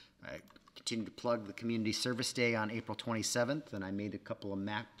continue to plug the Community Service Day on April 27th, and I made a couple of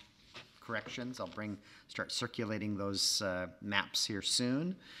map corrections. I'll start circulating those maps here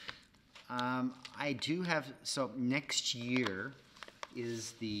soon. I do have, so next year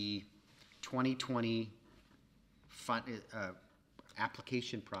is the 2020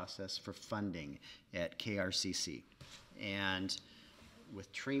 application process for funding at KRCC. And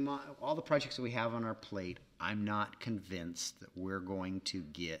with Tremont, all the projects that we have on our plate, I'm not convinced that we're going to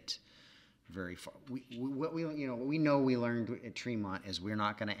get very far. What we learned at Tremont is we're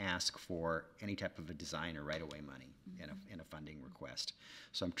not going to ask for any type of a design or right-of-way money in a funding request.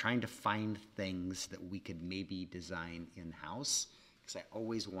 So I'm trying to find things that we could maybe design in-house, because I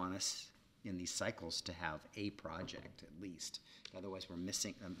always want us in these cycles to have a project at least. Otherwise, we're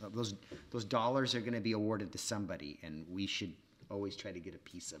missing those dollars are going to be awarded to somebody, and we should always try to get a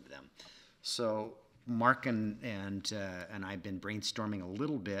piece of them. So Mark and I've been brainstorming a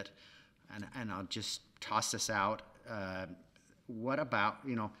little bit. And I'll just toss this out. What about,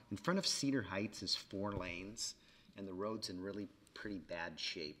 in front of Cedar Heights is 4 lanes, and the road's in really pretty bad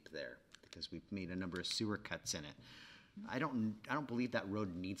shape there because we've made a number of sewer cuts in it. I don't believe that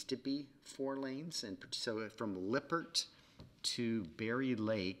road needs to be 4 lanes, and so from Lippert to Berry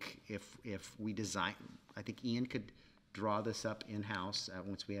Lake, if we design, I think Ian could draw this up in-house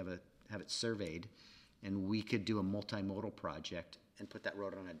once we have it surveyed, and we could do a multimodal project and put that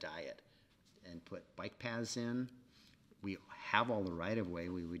road on a diet and put bike paths in. We have all the right-of-way.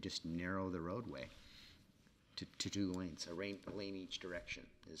 We would just narrow the roadway to 2 lanes, a lane each direction.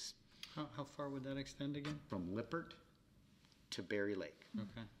 How far would that extend again? from Lippert to Berry Lake.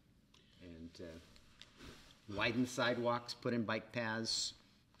 Okay. And widen sidewalks, put in bike paths,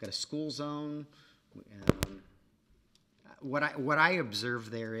 got a school zone. What I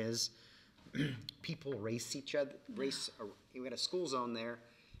observe there is people race each other, you got a school zone there,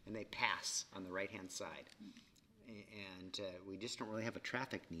 and they pass on the right-hand side. And we just don't really have a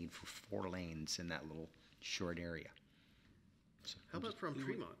traffic need for 4 lanes in that little short area. So How about from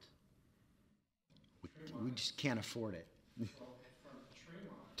Tremont? we just can't afford it.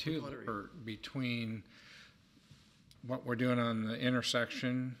 To Lippert, between what we're doing on the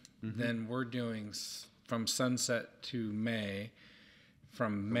intersection, then we're doing from Sunset to May,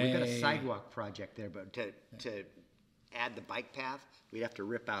 from May. We've got a sidewalk project there, but to add the bike path, we'd have to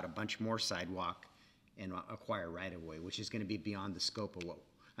rip out a bunch more sidewalk and acquire right-of-way, which is going to be beyond the scope of what,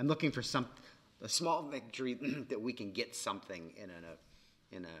 I'm looking for a small victory that we can get something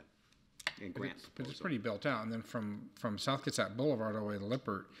in grant But it's pretty built out. And then from South Kitsap Boulevard all the way to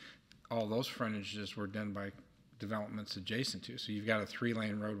Lippert, all those frontages were done by developments adjacent to. So you've got a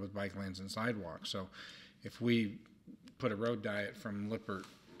 3-lane road with bike lanes and sidewalks. So if we put a road diet from Lippert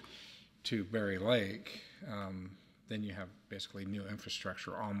to Berry Lake, then you have basically new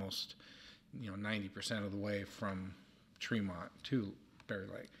infrastructure almost, 90% of the way from Tremont to Berry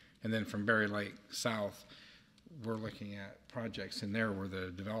Lake. And then from Berry Lake south, we're looking at projects in there where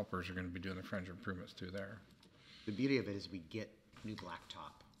the developers are going to be doing the fringe improvements through there. The beauty of it is we get new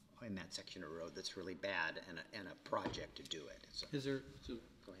blacktop in that section of road that's really bad and a project to do it. So, Is there?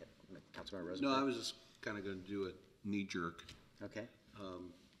 go ahead, Councilmember No, Rosenberg. I was just kind of going to do a knee jerk. Okay.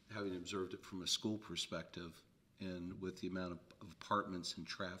 Having observed it from a school perspective and with the amount of apartments and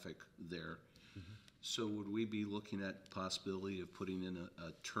traffic there. So would we be looking at the possibility of putting in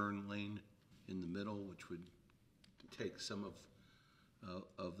a turn lane in the middle, which would take some of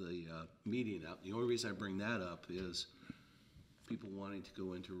the median out? The only reason I bring that up is people wanting to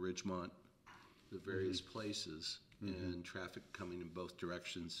go into Ridgemont, the various places, and traffic coming in both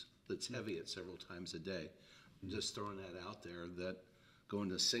directions that's heavy at several times a day. I'm just throwing that out there, that going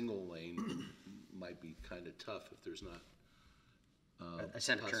to single lane might be kind of tough if there's not a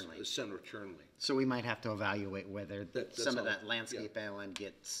center turn lane. A center turn lane. So we might have to evaluate whether That's some of all. that landscape island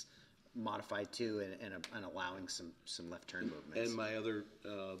gets modified too and allowing some left turn movements. And my other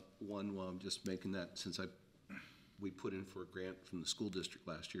one, while I'm just making that, since we put in for a grant from the school district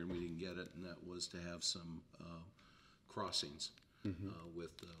last year and we didn't get it, and that was to have some crossings with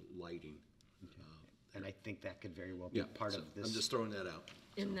lighting. And I think that could very well be part of this. I'm just throwing that out.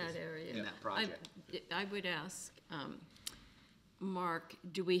 In that area. In that project. I would ask, Mark,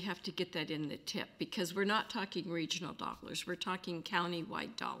 do we have to get that in the tip? Because we're not talking regional dollars, we're talking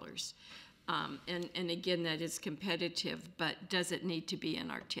county-wide dollars. And again, that is competitive, but does it need to be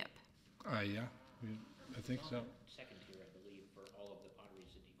in our tip? Yeah, I think so. Second tier, I believe, for all of the Pottery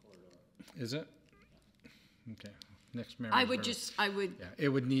City corridor. Is it? Okay, next mayor. I would. Yeah, it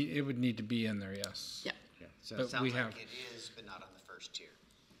would need to be in there, yes. Yeah. So But it sounds we like have- it is, but not on the first tier.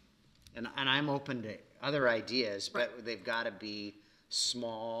 And I'm open to other ideas, but they've got to be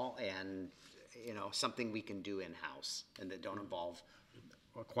small and, something we can do in-house and that don't involve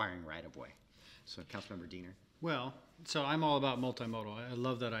acquiring right-of-way. So Councilmember Diener. Well, so I'm all about multimodal. I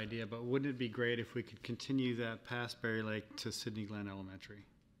love that idea, but wouldn't it be great if we could continue that past Berry Lake to Sidney Glen Elementary?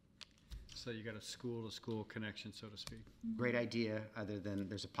 So you got a school-to-school connection, so to speak. Great idea, other than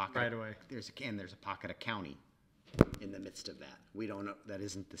there's a pocket. Right away. There's a pocket of county in the midst of that. We don't know, that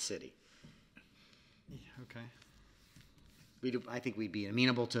isn't the city. Okay. I think we'd be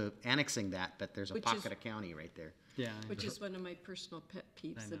amenable to annexing that, but there's a Which pocket is- of county right there. Yeah. Which is one of my personal pet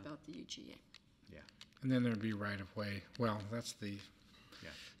peeves know. about the UGA. Yeah. And then there'd be right-of-way. Well, that's the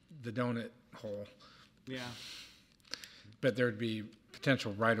donut hole. Yeah. But there'd be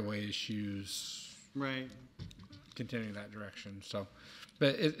potential right-of-way issues. Right. Continuing that direction, so,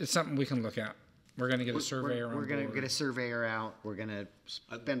 but it's something we can look at. We're gonna get a surveyor on We're gonna board. get a surveyor out. We're gonna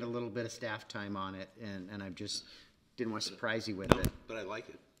spend a little bit of staff time on it, and I just didn't want to surprise you with it. But I like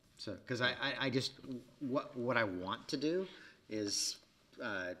it. So, because I just, what I want to do is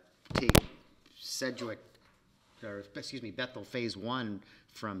take Sedgwick, or excuse me, Bethel Phase 1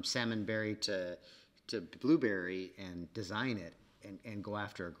 from Salmonberry to Blueberry and design it and go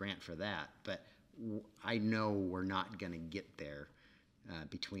after a grant for that. But I know we're not going to get there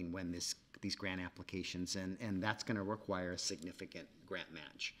between when these grant applications, and that's going to require a significant grant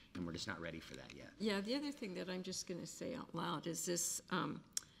match, and we're just not ready for that yet. Yeah, the other thing that I'm just going to say out loud is this,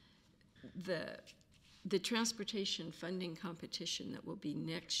 the transportation funding competition that will be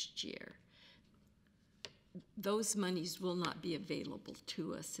next year. those monies will not be available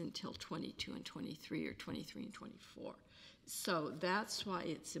to us until 22 and 23 or 23 and 24. So that's why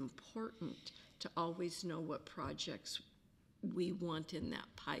it's important to always know what projects we want in that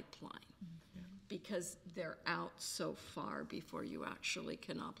pipeline, because they're out so far before you actually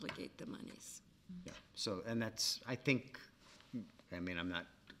can obligate the monies. Yeah, so, and that's, I think, I mean,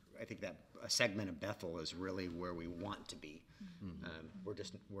 I think that a segment of Bethel is really where we want to be.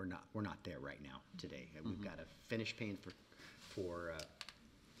 We're not there right now today. And we've got to finish paying for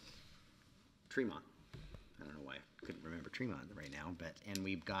Tremont. I don't know why I couldn't remember Tremont right now, and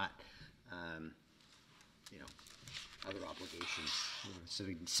we've got, other obligations,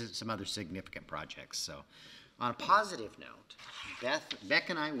 some other significant projects. So on a positive note,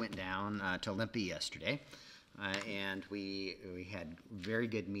 Beck and I went down to Olympia yesterday, and we had very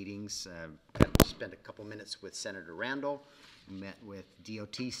good meetings. Spent a couple minutes with Senator Randall, met with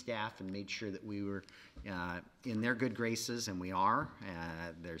DOT staff, and made sure that we were in their good graces, and we are.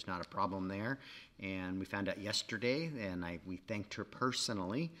 There's not a problem there. And we found out yesterday, and we thanked her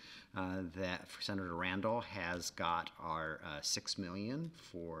personally, that Senator Randall has got our $6 million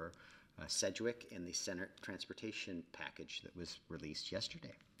for Sedgwick in the Senate transportation package that was released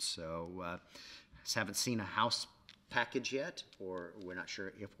yesterday. So haven't seen a House package yet, or we're not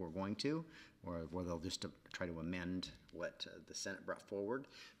sure if we're going to, or they'll just try to amend what the Senate brought forward.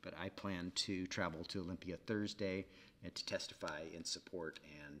 But I plan to travel to Olympia Thursday and to testify in support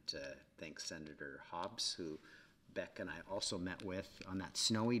and thank Senator Hobbs, who Beck and I also met with on that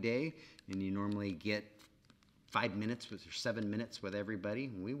snowy day. And you normally get 5 minutes or 7 minutes with everybody.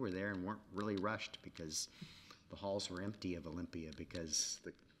 And we were there and weren't really rushed because the halls were empty of Olympia because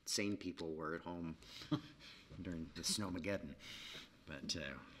the sane people were at home during the Snowmageddon. But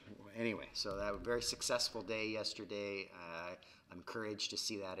anyway, so that was a very successful day yesterday. I'm encouraged to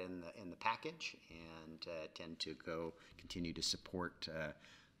see that in the package, and tend to continue to support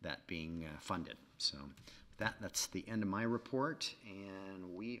that being funded. So that's the end of my report,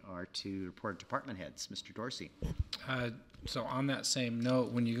 and we are to report department heads. Mr. Dorsey. So on that same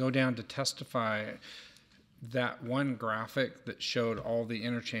note, when you go down to testify, that one graphic that showed all the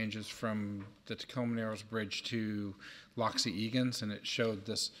interchanges from the Tacoma Narrows Bridge to Loxie Egan's, and it showed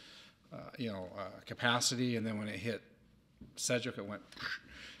this, capacity, and then when it hit Sedgwick, it went.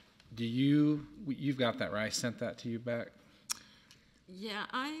 You've got that, right? I sent that to you back. Yeah,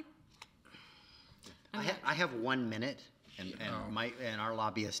 I have 1 minute, and our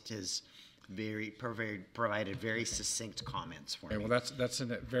lobbyist has provided very succinct comments for me. Well, that's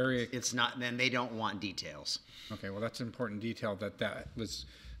in it very. It's not. Then they don't want details. Okay, well, that's important detail that was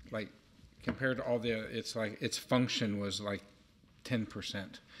like compared to all the. It's like its function was like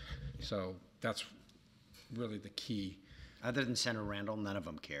 10%. So that's really the key. Other than Senator Randall, none of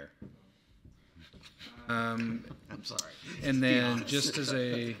them care. I'm sorry. And then just as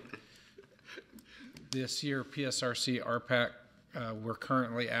this year PSRC RPAC, we're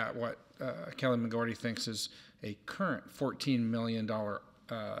currently at what Kelly McGorty thinks is a current $14 million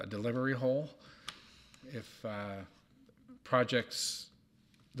delivery hole. If projects,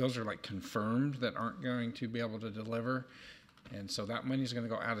 those are like confirmed that aren't going to be able to deliver, and so that money is going to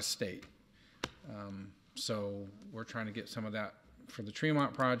go out of state. So we're trying to get some of that for the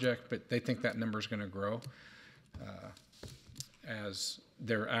Tremont project, but they think that number is going to grow as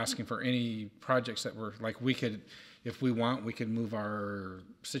they're asking for any projects that were like we could, if we want, we could move our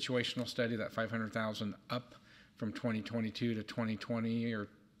situational study, that 500,000 up from 2022 to 2020 or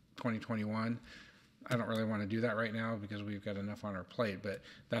 2021. I don't really want to do that right now because we've got enough on our plate, but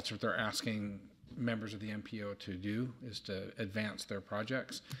that's what they're asking members of the MPO to do, is to advance their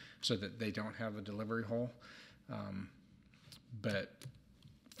projects so that they don't have a delivery hole. But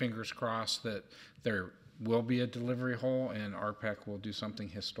fingers crossed that there will be a delivery hole and RPAC will do something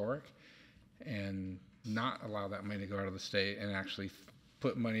historic and not allow that money to go out of the state and actually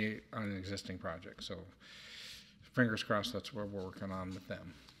put money on an existing project. So fingers crossed that's what we're working on with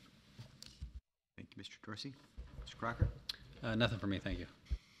them. Thank you, Mr. Dorsey. Mr. Crocker? Nothing for me, thank you.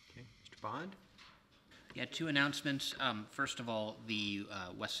 Okay, Mr. Bond? Yeah, two announcements. First of all, the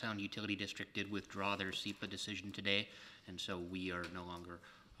West Sound Utility District did withdraw their SEPA decision today, and so we are no longer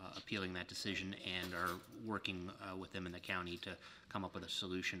appealing that decision and are working with them in the county to come up with a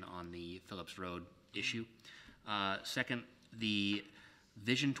solution on the Phillips Road issue. Second, the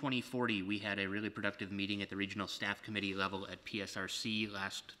Vision 2040, we had a really productive meeting at the regional staff committee level at PSRC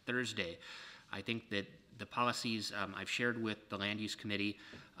last Thursday. I think that the policies I've shared with the Land Use Committee,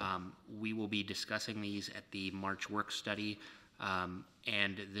 we will be discussing these at the March work study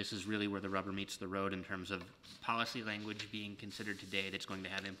And this is really where the rubber meets the road in terms of policy language being considered today that's going to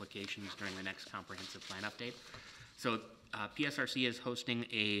have implications during the next comprehensive plan update. So PSRC is hosting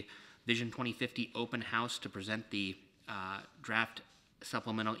a Vision 2050 open house to present the draft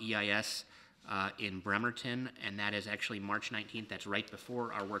supplemental EIS in Bremerton, and that is actually March 19th. That's right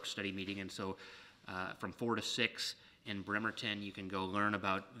before our work study meeting, and so from 4 to 6 in Bremerton, you can go learn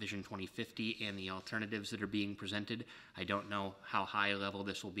about Vision 2050 and the alternatives that are being presented. I don't know how high level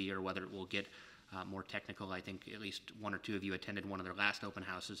this will be or whether it will get more technical. I think at least one or two of you attended one of their last open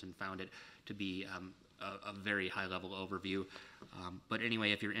houses and found it to be a very high level overview. But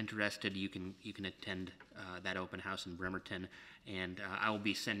anyway, if you're interested, you can attend that open house in Bremerton, and I will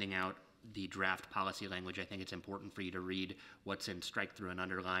be sending out the draft policy language. I think it's important for you to read what's in strike through and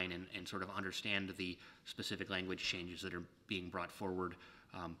underline and sort of understand the specific language changes that are being brought forward.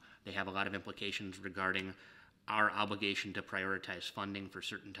 They have a lot of implications regarding our obligation to prioritize funding for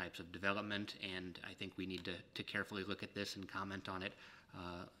certain types of development, and I think we need to carefully look at this and comment on it,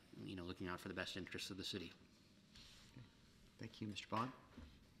 looking out for the best interests of the city. Thank you, Mr. Bond.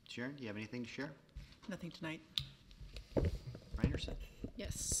 Sharon, do you have anything to share? Nothing tonight. Reinerson?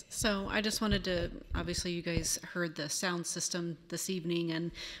 Yes, so I just wanted to, obviously you guys heard the sound system this evening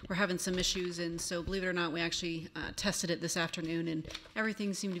and we're having some issues, and so believe it or not, we actually tested it this afternoon and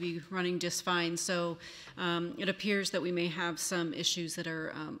everything seemed to be running just fine. So it appears that we may have some issues that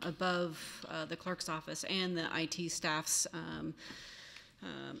are above the clerk's office and the IT staff's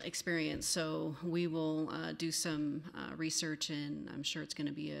experience. So we will do some research, and I'm sure it's going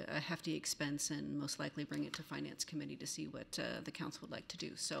to be a hefty expense, and most likely bring it to Finance Committee to see what the council would like to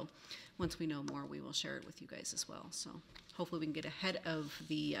do. So once we know more, we will share it with you guys as well. So hopefully we can get ahead of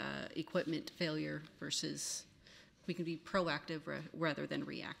the equipment failure versus we can be proactive rather than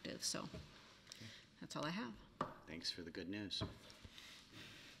reactive. So that's all I have. Thanks for the good news.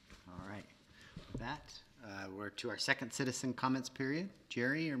 All right. With that, we're to our second citizen comments period.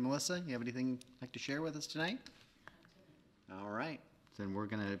 Jerry or Melissa, you have anything you'd like to share with us tonight? All right, then we're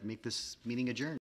going to make this meeting adjourned.